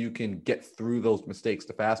faster you can get through those mistakes,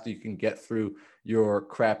 the faster you can get through your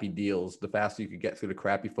crappy deals, the faster you can get through the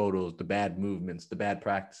crappy photos, the bad movements, the bad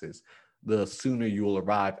practices, the sooner you will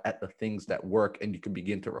arrive at the things that work and you can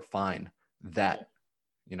begin to refine that,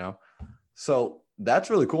 you know? So that's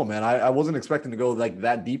really cool, man. I wasn't expecting to go like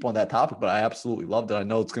that deep on that topic, but I absolutely loved it. I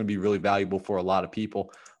know it's going to be really valuable for a lot of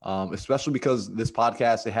people, especially because this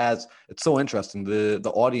podcast, it's so interesting.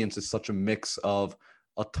 The audience is such a mix of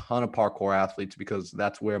a ton of parkour athletes because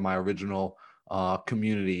that's where my original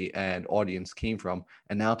community and audience came from.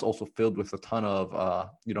 And now it's also filled with a ton of,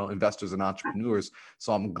 investors and entrepreneurs.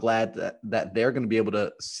 So I'm glad that they're going to be able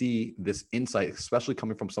to see this insight, especially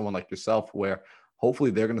coming from someone like yourself, where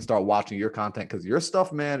hopefully they're going to start watching your content because your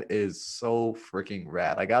stuff, man, is so freaking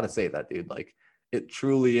rad. I got to say that, dude. Like, it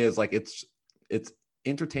truly is. Like, it's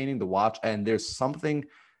entertaining to watch. And there's something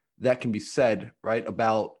that can be said, right,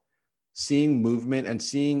 about seeing movement and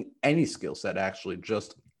seeing any skill set actually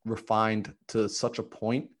just refined to such a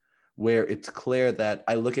point where it's clear that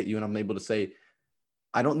I look at you and I'm able to say,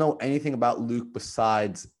 I don't know anything about Luke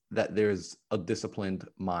besides that there's a disciplined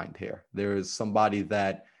mind here. There is somebody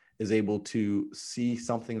that is able to see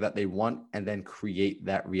something that they want and then create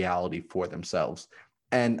that reality for themselves.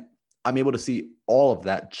 And I'm able to see all of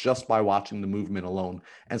that just by watching the movement alone.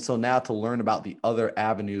 And so now to learn about the other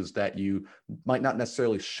avenues that you might not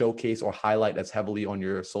necessarily showcase or highlight as heavily on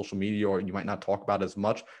your social media, or you might not talk about as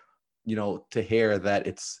much, to hear that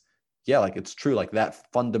it's true, like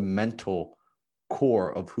that fundamental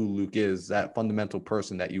core of who Luke is, that fundamental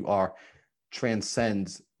person that you are,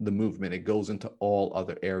 transcends the movement. It goes into all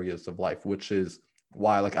other areas of life, which is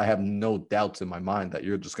why, like, I have no doubts in my mind that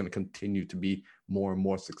you're just going to continue to be more and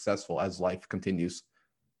more successful as life continues.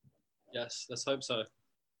 Yes, let's hope so.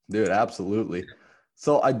 Dude, absolutely.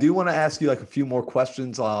 So I do want to ask you like a few more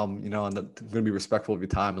questions. And I'm going to be respectful of your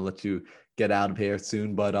time and let you get out of here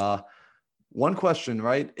soon. But one question,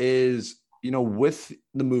 right, is, with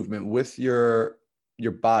the movement, with your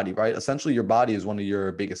body, right? Essentially, your body is one of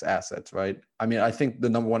your biggest assets, right? I mean, I think the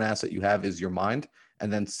number one asset you have is your mind.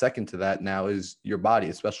 And then second to that now is your body,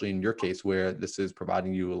 especially in your case where this is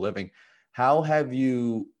providing you a living. How have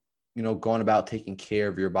you, gone about taking care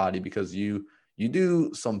of your body? Because you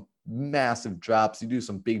do some massive drops, you do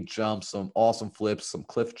some big jumps, some awesome flips, some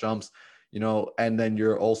cliff jumps, and then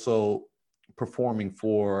you're also performing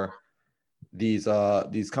for these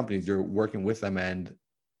companies. You're working with them, and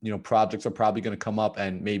projects are probably going to come up,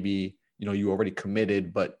 and maybe you already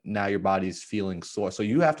committed, but now your body's feeling sore, so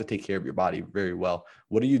you have to take care of your body very well.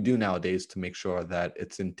 What do you do nowadays to make sure that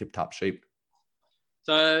it's in tip-top shape?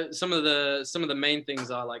 So some of the main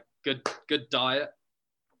things are like good diet,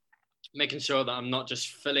 making sure that I'm not just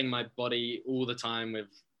filling my body all the time with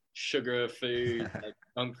sugar food, like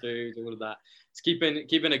junk food, all of that. It's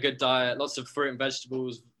keeping a good diet, lots of fruit and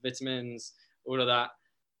vegetables, vitamins, all of that.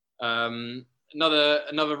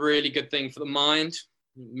 Another really good thing for the mind,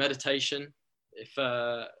 meditation. If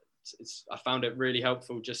I found it really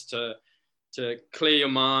helpful just to clear your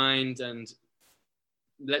mind, and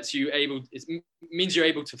it means you're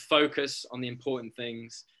able to focus on the important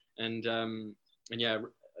things, and yeah,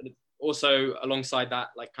 also alongside that,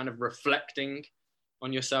 like kind of reflecting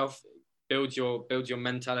on yourself builds your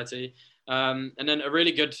mentality. And then a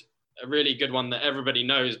really good one that everybody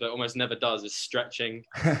knows but almost never does is stretching.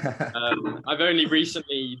 I've only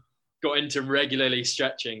recently got into regularly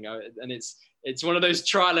stretching, and it's one of those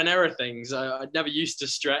trial and error things. I never used to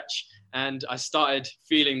stretch, and I started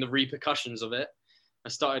feeling the repercussions of it. I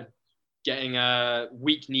started getting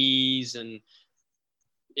weak knees and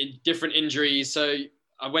different injuries. So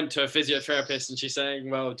I went to a physiotherapist, and she's saying,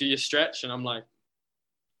 well, do you stretch? And I'm like,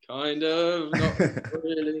 kind of, not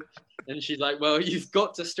really. And she's like, well, you've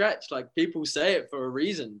got to stretch. Like, people say it for a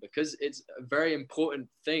reason, because it's a very important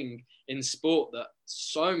thing in sport that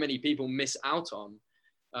so many people miss out on.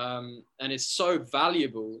 And it's so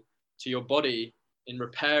valuable to your body in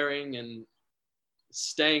repairing and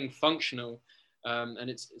staying functional.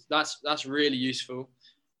 And that's really useful.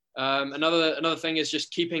 Another thing is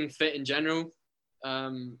just keeping fit in general.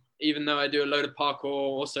 Even though I do a load of parkour,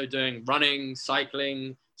 also doing running,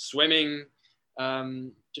 cycling, swimming,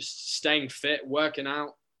 just staying fit, working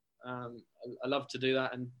out. I love to do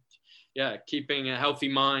that. And yeah, keeping a healthy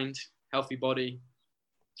mind, healthy body.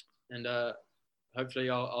 And hopefully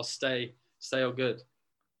I'll stay all good.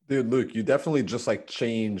 Dude, Luke, you definitely just like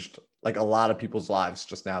changed like a lot of people's lives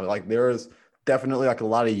just now. Like there is definitely like a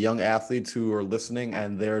lot of young athletes who are listening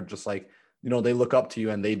and they're just like, they look up to you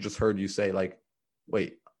and they just heard you say like,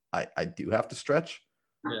 wait, I do have to stretch?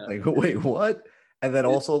 Yeah. Like, wait, what? And then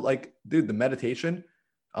also like, dude, the meditation,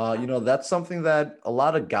 that's something that a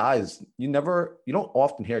lot of guys, you don't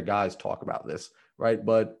often hear guys talk about this, right?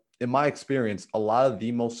 But in my experience, a lot of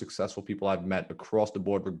the most successful people I've met across the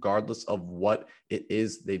board, regardless of what it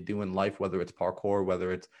is they do in life, whether it's parkour,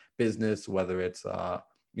 whether it's business, whether it's,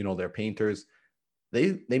 they're painters,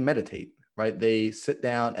 they meditate, right? They sit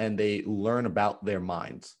down and they learn about their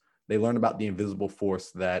minds. They learn about the invisible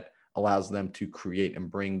force that allows them to create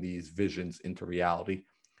and bring these visions into reality,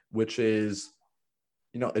 which is,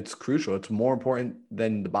 it's crucial. It's more important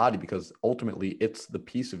than the body because ultimately it's the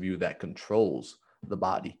piece of you that controls the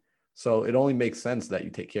body. So it only makes sense that you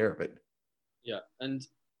take care of it. Yeah. And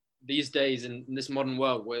these days in this modern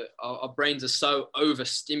world where our brains are so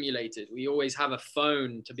overstimulated, we always have a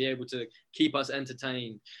phone to be able to keep us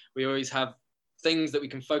entertained. We always have things that we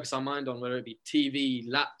can focus our mind on, whether it be TV,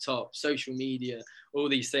 laptop, social media, all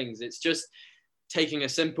these things. It's just taking a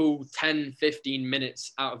simple 10-15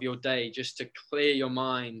 minutes out of your day just to clear your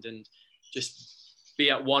mind and just be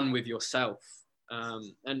at one with yourself.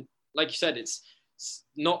 And like you said, it's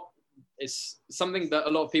something that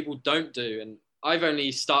a lot of people don't do, and I've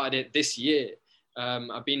only started it this year.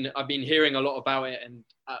 I've been hearing a lot about it, and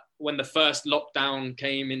when the first lockdown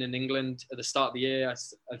came in England at the start of the year,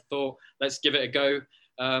 I thought, let's give it a go.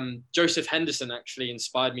 Joseph Henderson actually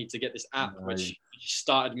inspired me to get this app, Nice. which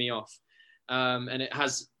started me off. And it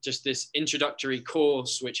has just this introductory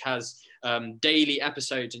course, which has daily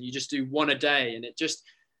episodes, and you just do one a day, and it just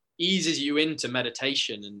eases you into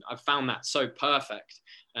meditation. And I found that so perfect.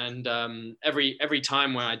 And every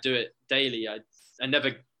time when I do it daily, I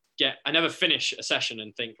never finish a session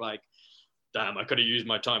and think like, damn, I could have used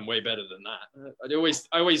my time way better than that.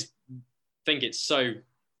 I always think it's so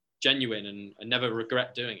genuine, and I never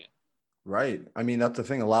regret doing it. Right. I mean, that's the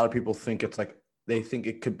thing. A lot of people think it's like, they think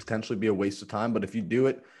it could potentially be a waste of time. But if you do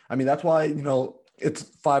it, I mean, that's why, it's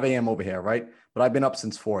 5 a.m. over here, right? But I've been up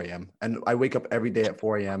since 4 a.m. and I wake up every day at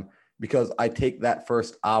 4 a.m. because I take that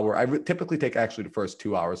first hour. I typically take actually the first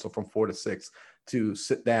 2 hours. So from 4 to 6 to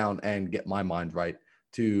sit down and get my mind right,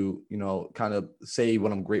 to, kind of say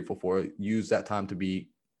what I'm grateful for, use that time to be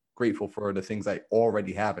grateful for the things I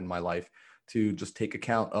already have in my life, to just take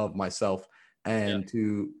account of myself and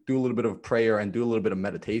to do a little bit of prayer and do a little bit of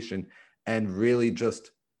meditation and really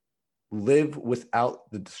just live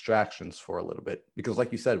without the distractions for a little bit. Because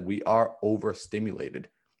like you said, we are overstimulated.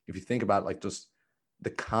 If you think about like just the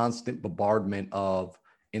constant bombardment of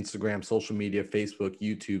Instagram, social media, Facebook,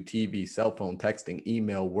 YouTube, TV, cell phone, texting,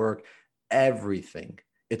 email, work, everything,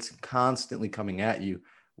 it's constantly coming at you.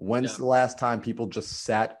 When's the last time people just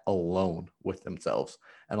sat alone with themselves?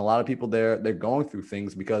 And a lot of people they're going through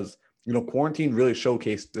things because, quarantine really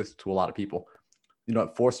showcased this to a lot of people.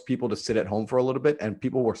 It forced people to sit at home for a little bit, and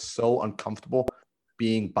people were so uncomfortable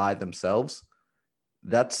being by themselves.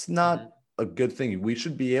 That's not a good thing. We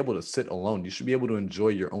should be able to sit alone. You should be able to enjoy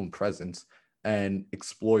your own presence and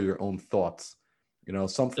explore your own thoughts.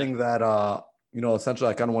 Something that, essentially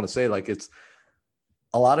I kind of want to say, like, it's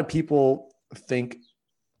a lot of people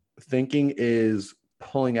thinking is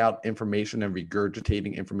pulling out information and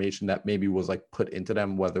regurgitating information that maybe was like put into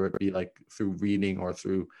them, whether it be like through reading or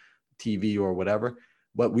through TV or whatever.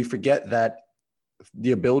 But we forget that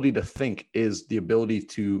the ability to think is the ability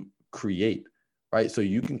to create, right? So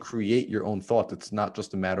you can create your own thoughts. It's not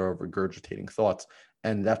just a matter of regurgitating thoughts.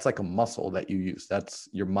 And that's like a muscle that you use. That's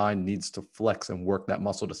your mind needs to flex and work that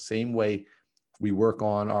muscle the same way we work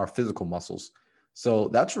on our physical muscles. So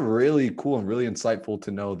that's really cool and really insightful to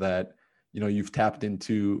know that, you've tapped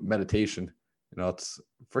into meditation. It's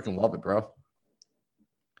freaking love it, bro.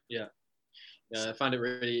 Yeah. Yeah, I find it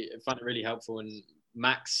really helpful, and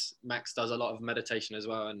Max does a lot of meditation as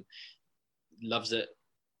well, and loves it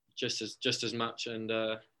just as much. And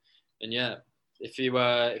yeah, if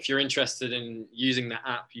you're interested in using the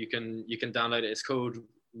app, you can download it. It's called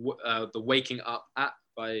the Waking Up app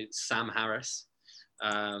by Sam Harris,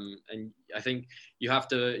 and I think you have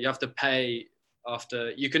to pay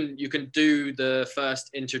after. You can do the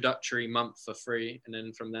first introductory month for free, and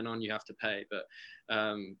then from then on you have to pay. But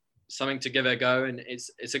something to give it a go, and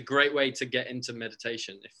it's a great way to get into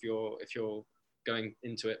meditation if you're going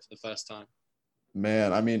into it for the first time.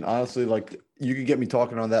 Man, I mean, honestly, like you could get me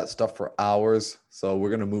talking on that stuff for hours. So we're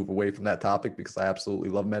going to move away from that topic because I absolutely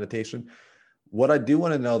love meditation. What I do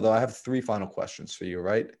want to know though, I have 3 final questions for you,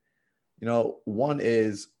 right? One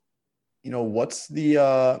is, what's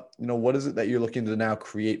the what is it that you're looking to now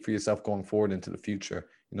create for yourself going forward into the future?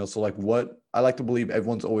 So like what I like to believe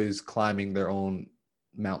everyone's always climbing their own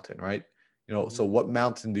mountain, right? So what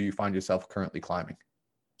mountain do you find yourself currently climbing?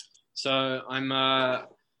 So I'm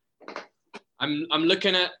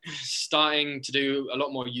looking at starting to do a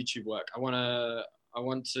lot more YouTube work. I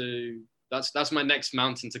want to that's my next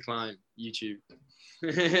mountain to climb, YouTube.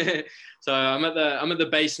 So I'm at the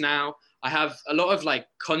base now. I have a lot of like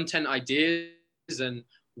content ideas and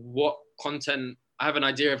what content I have an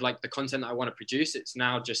idea of like the content I want to produce. It's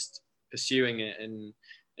now just pursuing it and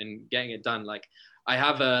getting it done. Like I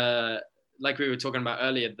have a like we were talking about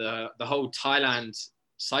earlier, the whole Thailand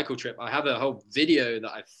cycle trip. I have a whole video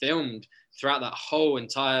that I filmed throughout that whole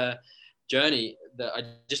entire journey that I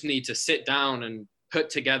just need to sit down and put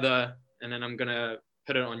together, and then I'm gonna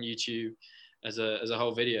put it on YouTube as a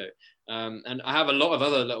whole video. And I have a lot of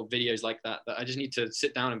other little videos like that that I just need to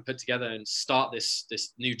sit down and put together and start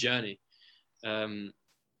this new journey. Um,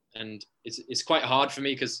 and it's quite hard for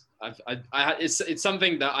me because it's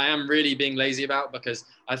something that I am really being lazy about because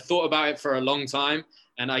I've thought about it for a long time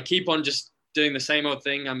and I keep on just doing the same old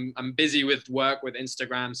thing. I'm busy with work with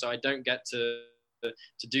Instagram, so I don't get to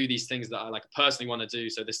do these things that I like personally want to do.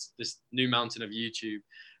 So this new mountain of YouTube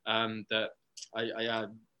that I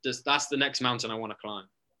just that's the next mountain I want to climb.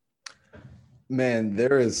 Man,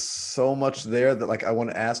 there is so much there that like I want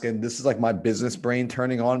to ask, and this is like my business brain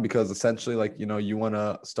turning on because essentially, like you want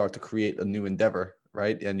to start to create a new endeavor,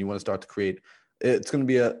 right? And you want to start to create. It's going to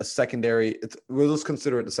be a secondary. We'll just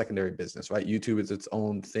consider it a secondary business, right? YouTube is its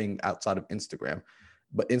own thing outside of Instagram,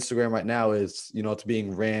 but Instagram right now is it's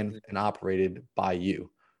being ran and operated by you,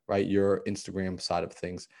 right? Your Instagram side of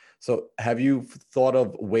things. So, have you thought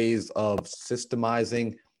of ways of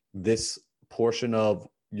systemizing this portion of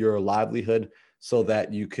your livelihood so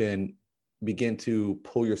that you can begin to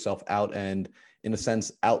pull yourself out and in a sense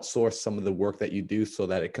outsource some of the work that you do so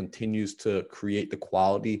that it continues to create the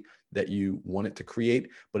quality that you want it to create,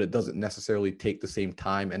 but it doesn't necessarily take the same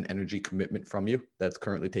time and energy commitment from you that's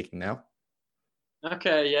currently taking now?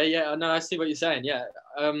 Okay, yeah. No, I see what you're saying. Yeah,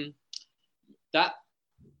 that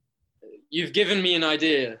you've given me an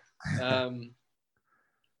idea. Um,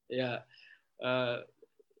 yeah, uh,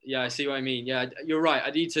 yeah, I see what I mean. Yeah, you're right. I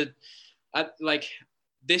need to, like,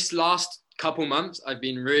 this last couple months, I've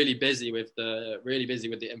been really busy with the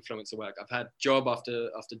influencer work. I've had job after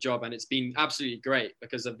job, and it's been absolutely great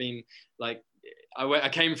because I've been like, I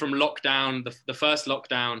came from lockdown, the first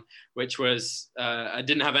lockdown, which was I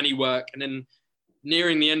didn't have any work, and then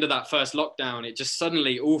nearing the end of that first lockdown, it just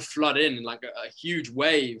suddenly all flooded in like a huge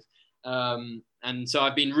wave. And so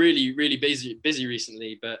I've been really busy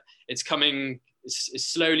recently, but it's coming,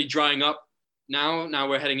 it's slowly drying up now. Now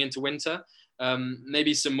we're heading into winter.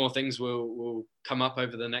 Maybe some more things will come up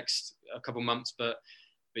over the next a couple months, but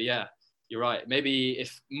yeah, you're right. Maybe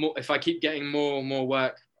if I keep getting more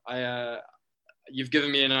work, you've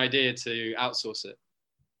given me an idea to outsource it.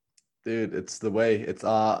 Dude, it's the way. It's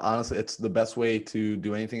honestly, it's the best way to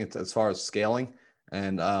do anything. It's as far as scaling.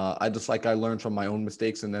 And I learned from my own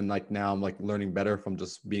mistakes, and then like now I'm like learning better from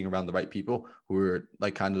just being around the right people who are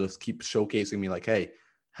like kind of just keep showcasing me like, hey,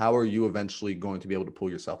 how are you eventually going to be able to pull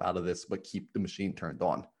yourself out of this, but keep the machine turned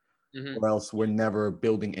on? Mm-hmm. Or else we're never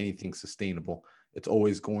building anything sustainable. It's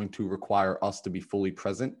always going to require us to be fully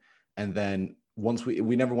present. And then once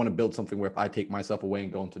we never want to build something where if I take myself away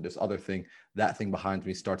and go into this other thing, that thing behind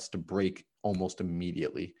me starts to break almost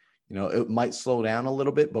immediately. It might slow down a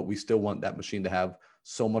little bit, but we still want that machine to have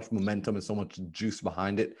so much momentum and so much juice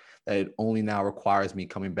behind it that it only now requires me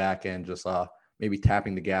coming back and just maybe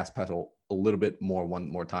tapping the gas pedal a little bit more one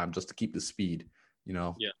more time just to keep the speed.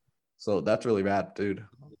 Yeah. So that's really bad, dude.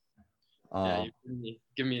 Yeah, Uh, you've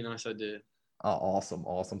given me a nice idea. oh, awesome,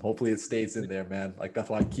 awesome. Hopefully it stays in there, man. Like that's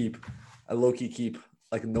why I low key keep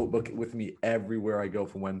like a notebook with me everywhere I go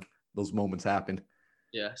from when those moments happen.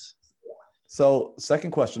 Yes. So,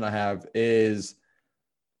 second question I have is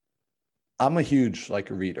I'm a huge like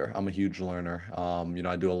reader. I'm a huge learner.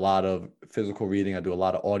 I do a lot of physical reading. I do a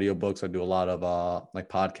lot of audiobooks. I do a lot of like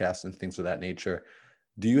podcasts and things of that nature.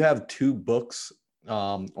 Do you have two books,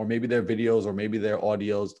 or maybe they're videos, or maybe they're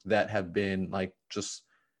audios that have been like just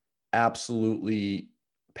absolutely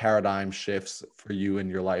paradigm shifts for you in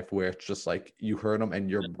your life where it's just like you heard them and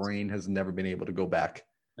your brain has never been able to go back?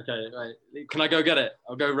 Okay, right. Can I go get it?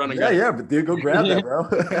 I'll go run and Yeah, get yeah, but dude, go grab that, it.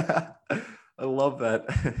 bro. I love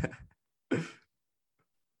that.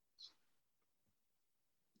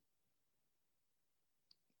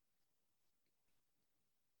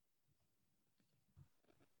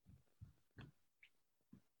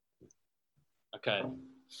 Okay.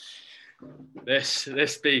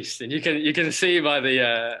 this beast, and you can see by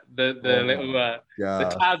the little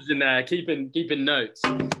the tabs in there keeping notes.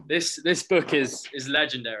 This book is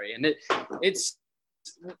legendary, and it's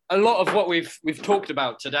a lot of what we've talked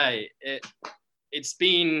about today. It's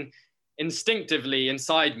been instinctively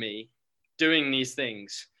inside me doing these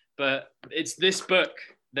things, but it's this book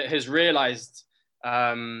that has realized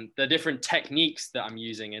the different techniques that I'm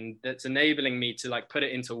using, and that's enabling me to like put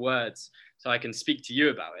it into words so I can speak to you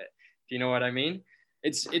about it. Do you know what I mean?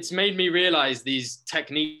 It's made me realize these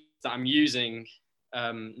techniques that I'm using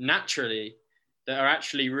naturally that are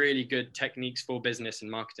actually really good techniques for business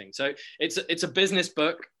and marketing. So it's a business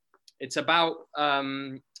book. It's about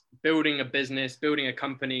building a business, building a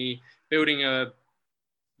company, building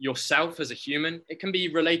yourself as a human. It can be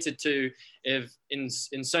related to in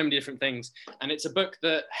so many different things. And it's a book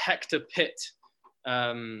that Hector Pitt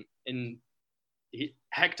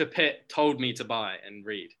Hector Pitt told me to buy and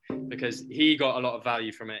read because he got a lot of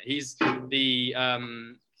value from it. He's the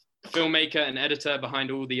filmmaker and editor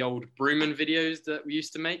behind all the old Brooman videos that we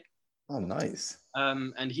used to make. Oh, nice.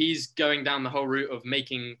 And he's going down the whole route of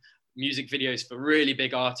making music videos for really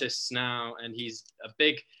big artists now. And he's a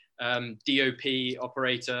big DOP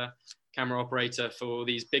operator, camera operator for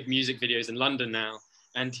these big music videos in London now.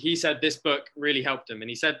 And he said this book really helped him. And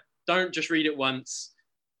he said, don't just read it once,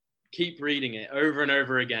 keep reading it over and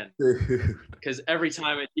over again. Because every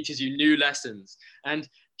time it teaches you new lessons. And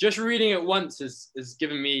just reading it once has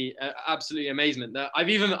given me absolutely amazement. That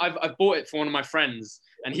I've bought it for one of my friends,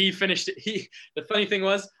 and he finished it. The funny thing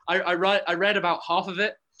was, I read about half of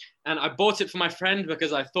it, and I bought it for my friend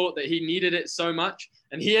because I thought that he needed it so much,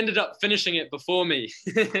 and he ended up finishing it before me.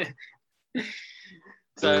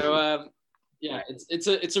 So yeah,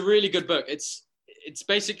 it's a really good book. It's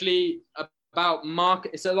basically about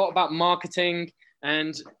it's a lot about marketing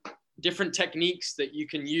and different techniques that you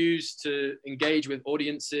can use to engage with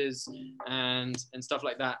audiences and stuff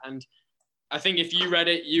like that. And I think if you read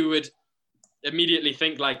it, you would immediately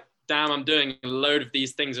think like, damn, I'm doing a load of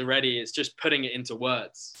these things already. It's just putting it into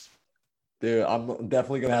words. Dude, I'm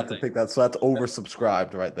definitely going to have to pick that. So that's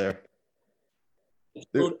oversubscribed right there.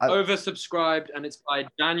 Dude, oversubscribed, and it's by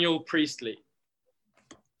Daniel Priestley.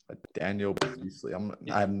 Daniel Priestley.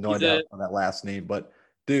 I have no idea on that last name, but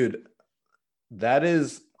dude, that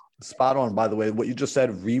is spot on. By the way, what you just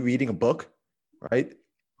said, rereading a book, right?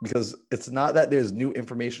 Because it's not that there's new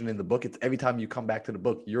information in the book. It's every time you come back to the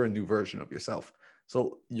book, you're a new version of yourself.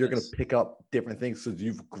 So you're going to pick up different things because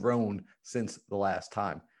you've grown since the last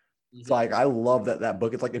time. Mm-hmm. So like, I love that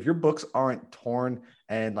book. It's like, if your books aren't torn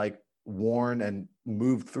and like worn and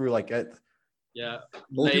moved through like it. Yeah.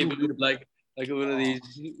 Labeled like all of these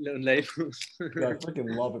little labels. Yeah, I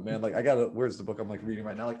freaking love it, man. Like where's the book I'm like reading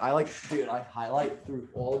right now? Like I highlight through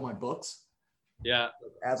all of my books. Yeah.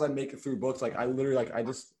 As I make it through books, like I literally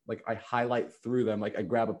I highlight through them. Like I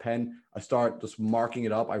grab a pen, I start just marking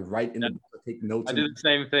it up. I write in the book, I take notes. I do the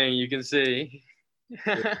same thing. You can see.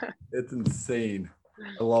 It's insane.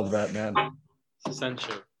 I love that, man. It's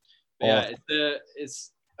essential. Yeah,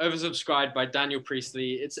 it's oversubscribed by Daniel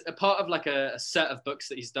Priestley. It's a part of like a set of books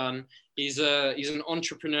that he's done. He's an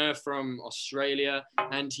entrepreneur from Australia,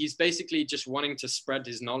 and he's basically just wanting to spread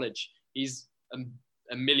his knowledge. He's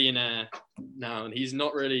a millionaire now, and he's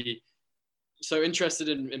not really so interested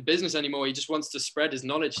in business anymore. He just wants to spread his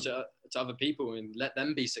knowledge to other people and let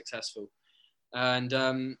them be successful.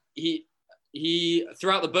 And he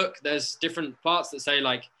throughout the book, there's different parts that say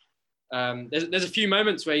like, there's a few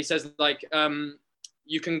moments where he says like,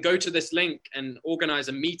 you can go to this link and organize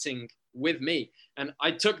a meeting with me. And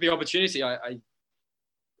I took the opportunity. I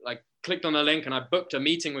like clicked on a link and I booked a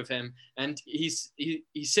meeting with him. And he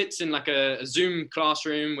sits in like a Zoom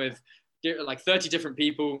classroom with like 30 different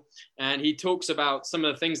people. And he talks about some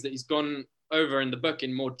of the things that he's gone over in the book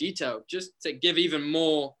in more detail, just to give even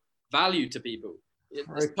more value to people.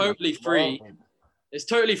 It's totally free. It's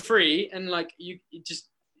totally free. And like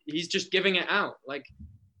he's just giving it out. Like,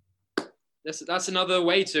 that's another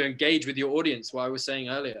way to engage with your audience. What I was saying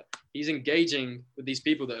earlier, he's engaging with these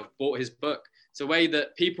people that have bought his book. It's a way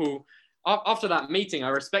that people, after that meeting, I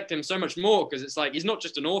respect him so much more, because it's like, he's not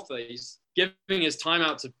just an author, he's giving his time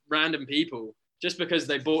out to random people just because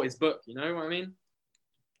they bought his book. You know what I mean?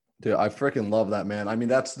 Dude, I freaking love that, man. I mean,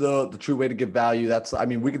 that's the true way to give value. That's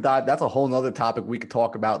a whole nother topic we could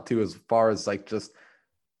talk about too, as far as like just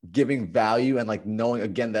giving value and like knowing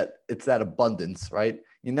again that it's that abundance, right?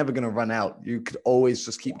 You're never going to run out. You could always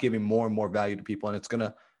just keep giving more and more value to people, and it's going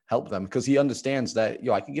to help them, because he understands that,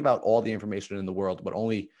 I can give out all the information in the world, but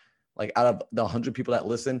only like out of the 100 people that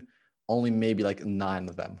listen, only maybe like 9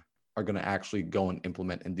 of them are going to actually go and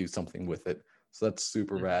implement and do something with it. So that's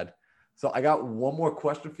super rad. So I got one more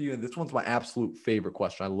question for you, and this one's my absolute favorite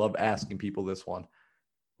question. I love asking people this one.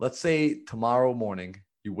 Let's say tomorrow morning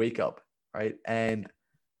you wake up, right? And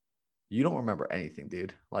you don't remember anything,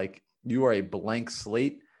 dude. Like you are a blank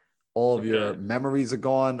slate. All of your Okay. memories are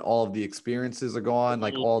gone. All of the experiences are gone.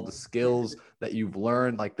 Like all the skills that you've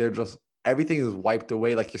learned, like they're just everything is wiped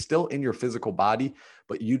away. Like you're still in your physical body,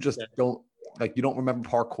 but you just Yeah. don't like you don't remember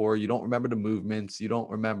parkour. You don't remember the movements. You don't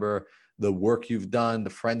remember the work you've done, the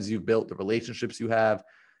friends you've built, the relationships you have.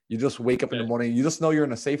 You just wake up in the Okay. morning. You just know you're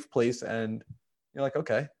in a safe place, and you're like,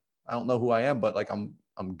 okay, I don't know who I am, but like I'm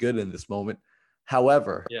good in this moment.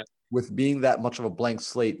 However, Yeah. with being that much of a blank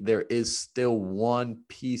slate, there is still one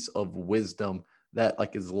piece of wisdom that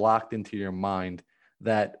like is locked into your mind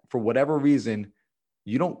that for whatever reason,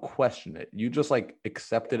 you don't question it. You just like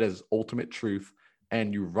accept it as ultimate truth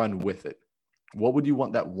and you run with it. What would you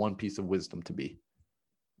want that one piece of wisdom to be?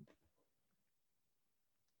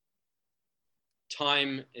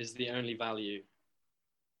 Time is the only value.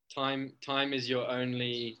 Time is your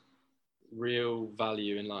only real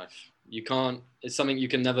value in life. You can't. It's something you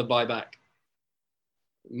can never buy back.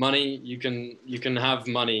 Money, you can have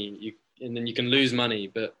money, and then you can lose money,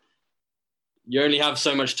 but you only have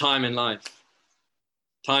so much time in life.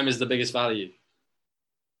 Time is the biggest value.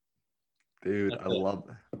 Dude, That's it.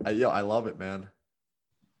 I love it, man.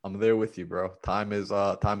 I'm there with you, bro. Time is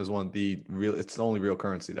one of the real it's the only real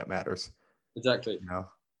currency that matters, Exactly. you know.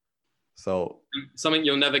 So Something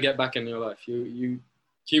you'll never get back in your life. You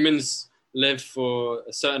humans live for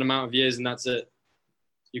a certain amount of years, and that's it.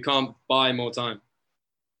 You can't buy more time.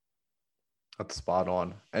 that's spot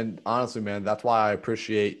on. And honestly, man, that's why I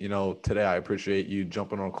appreciate, today I appreciate you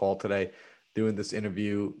jumping on a call today, doing this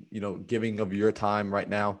interview, giving of your time right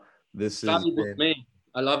now. This It's has valuable to been, me.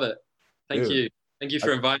 I love it. Thank dude, you. Thank you I,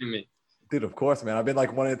 for inviting me. dude, of course, man. I've been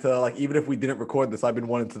like wanting to like, even if we didn't record this, I've been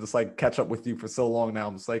wanting to just like catch up with you for so long now.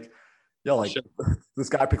 I'm just like, yo, For like sure. this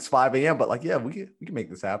guy picks 5 a.m., but like, yeah, we can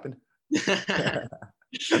make this happen.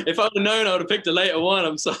 If I would have known, I would have picked a later one.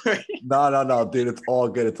 I'm sorry. No, no, no, dude. It's all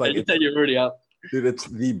good. It's like You said you're already up. dude, it's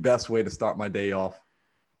the best way to start my day off.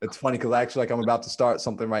 It's funny because actually, like, I'm about to start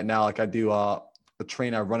something right now. Like, I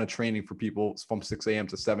run a training for people from 6 a.m.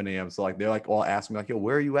 to 7 a.m. So like, they're like all asking me like, yo,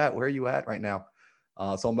 where are you at? Where are you at right now?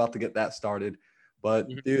 So I'm about to get that started. But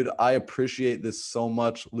Mhm. dude, I appreciate this so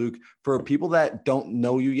much, Luke. For people that don't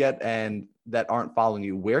know you yet and that aren't following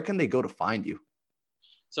you, where can they go to find you?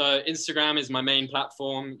 So Instagram is my main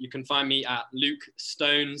platform. You can find me at Luke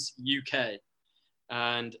Stones UK,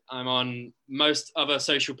 and I'm on most other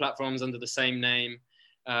social platforms under the same name.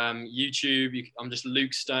 YouTube, I'm just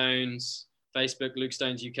Luke Stones. Facebook, Luke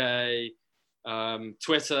Stones UK.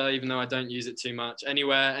 Twitter, even though I don't use it too much.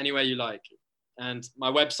 Anywhere you like. And my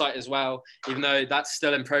website as well, even though that's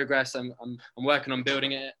still in progress. I'm working on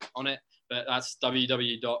building it on it, but that's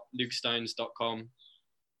www.lukestones.com.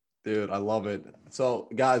 Dude, I love it. So,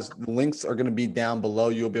 guys, the links are going to be down below.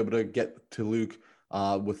 You'll be able to get to Luke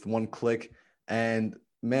with one click. And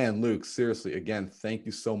man, Luke, seriously, again, thank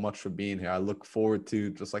you so much for being here. I look forward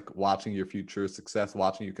to just like watching your future success,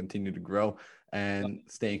 watching you continue to grow and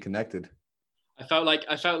staying connected. I felt like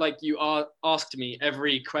you asked me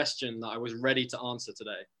every question that I was ready to answer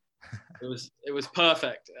today. It was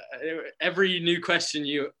perfect. Every new question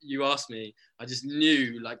you asked me, I just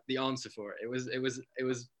knew like the answer for it. It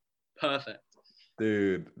was perfect.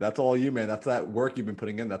 Dude, that's all you, man. That's that work you've been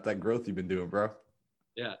putting in. That's that growth you've been doing, bro.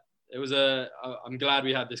 Yeah, it was a. I'm glad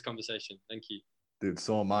we had this conversation. Thank you. Dude,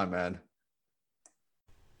 so am I, man.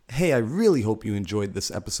 Hey, I really hope you enjoyed this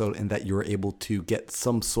episode and that you were able to get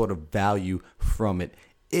some sort of value from it.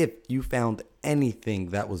 If you found anything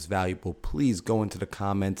that was valuable, please go into the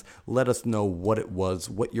comments. Let us know what it was,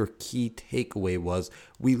 what your key takeaway was.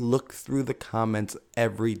 We look through the comments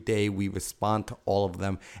every day. We respond to all of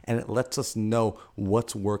them, and it lets us know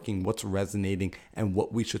what's working, what's resonating, and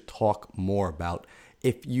what we should talk more about.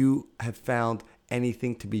 If you have found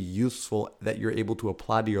anything to be useful that you're able to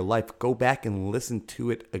apply to your life, go back and listen to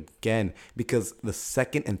it again, because the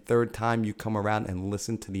second and third time you come around and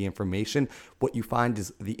listen to the information, what you find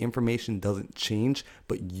is the information doesn't change,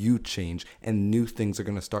 but you change, and new things are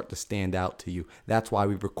going to start to stand out to you. That's why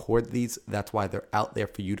we record these. That's why they're out there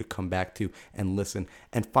for you to come back to and listen.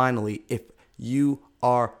 And finally, if you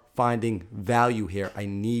are finding value here, I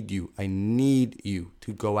need you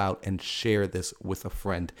to go out and share this with a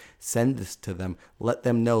friend. Send this to them. Let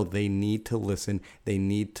them know they need to listen, they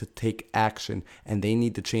need to take action, and they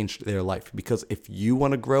need to change their life. Because if you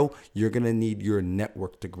want to grow, you're going to need your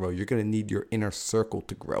network to grow. You're going to need your inner circle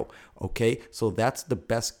to grow. Okay? So that's the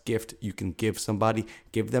best gift you can give somebody.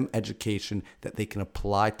 Give them education that they can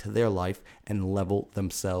apply to their life and level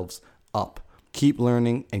themselves up. Keep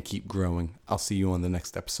learning and keep growing. I'll see you on the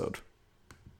next episode.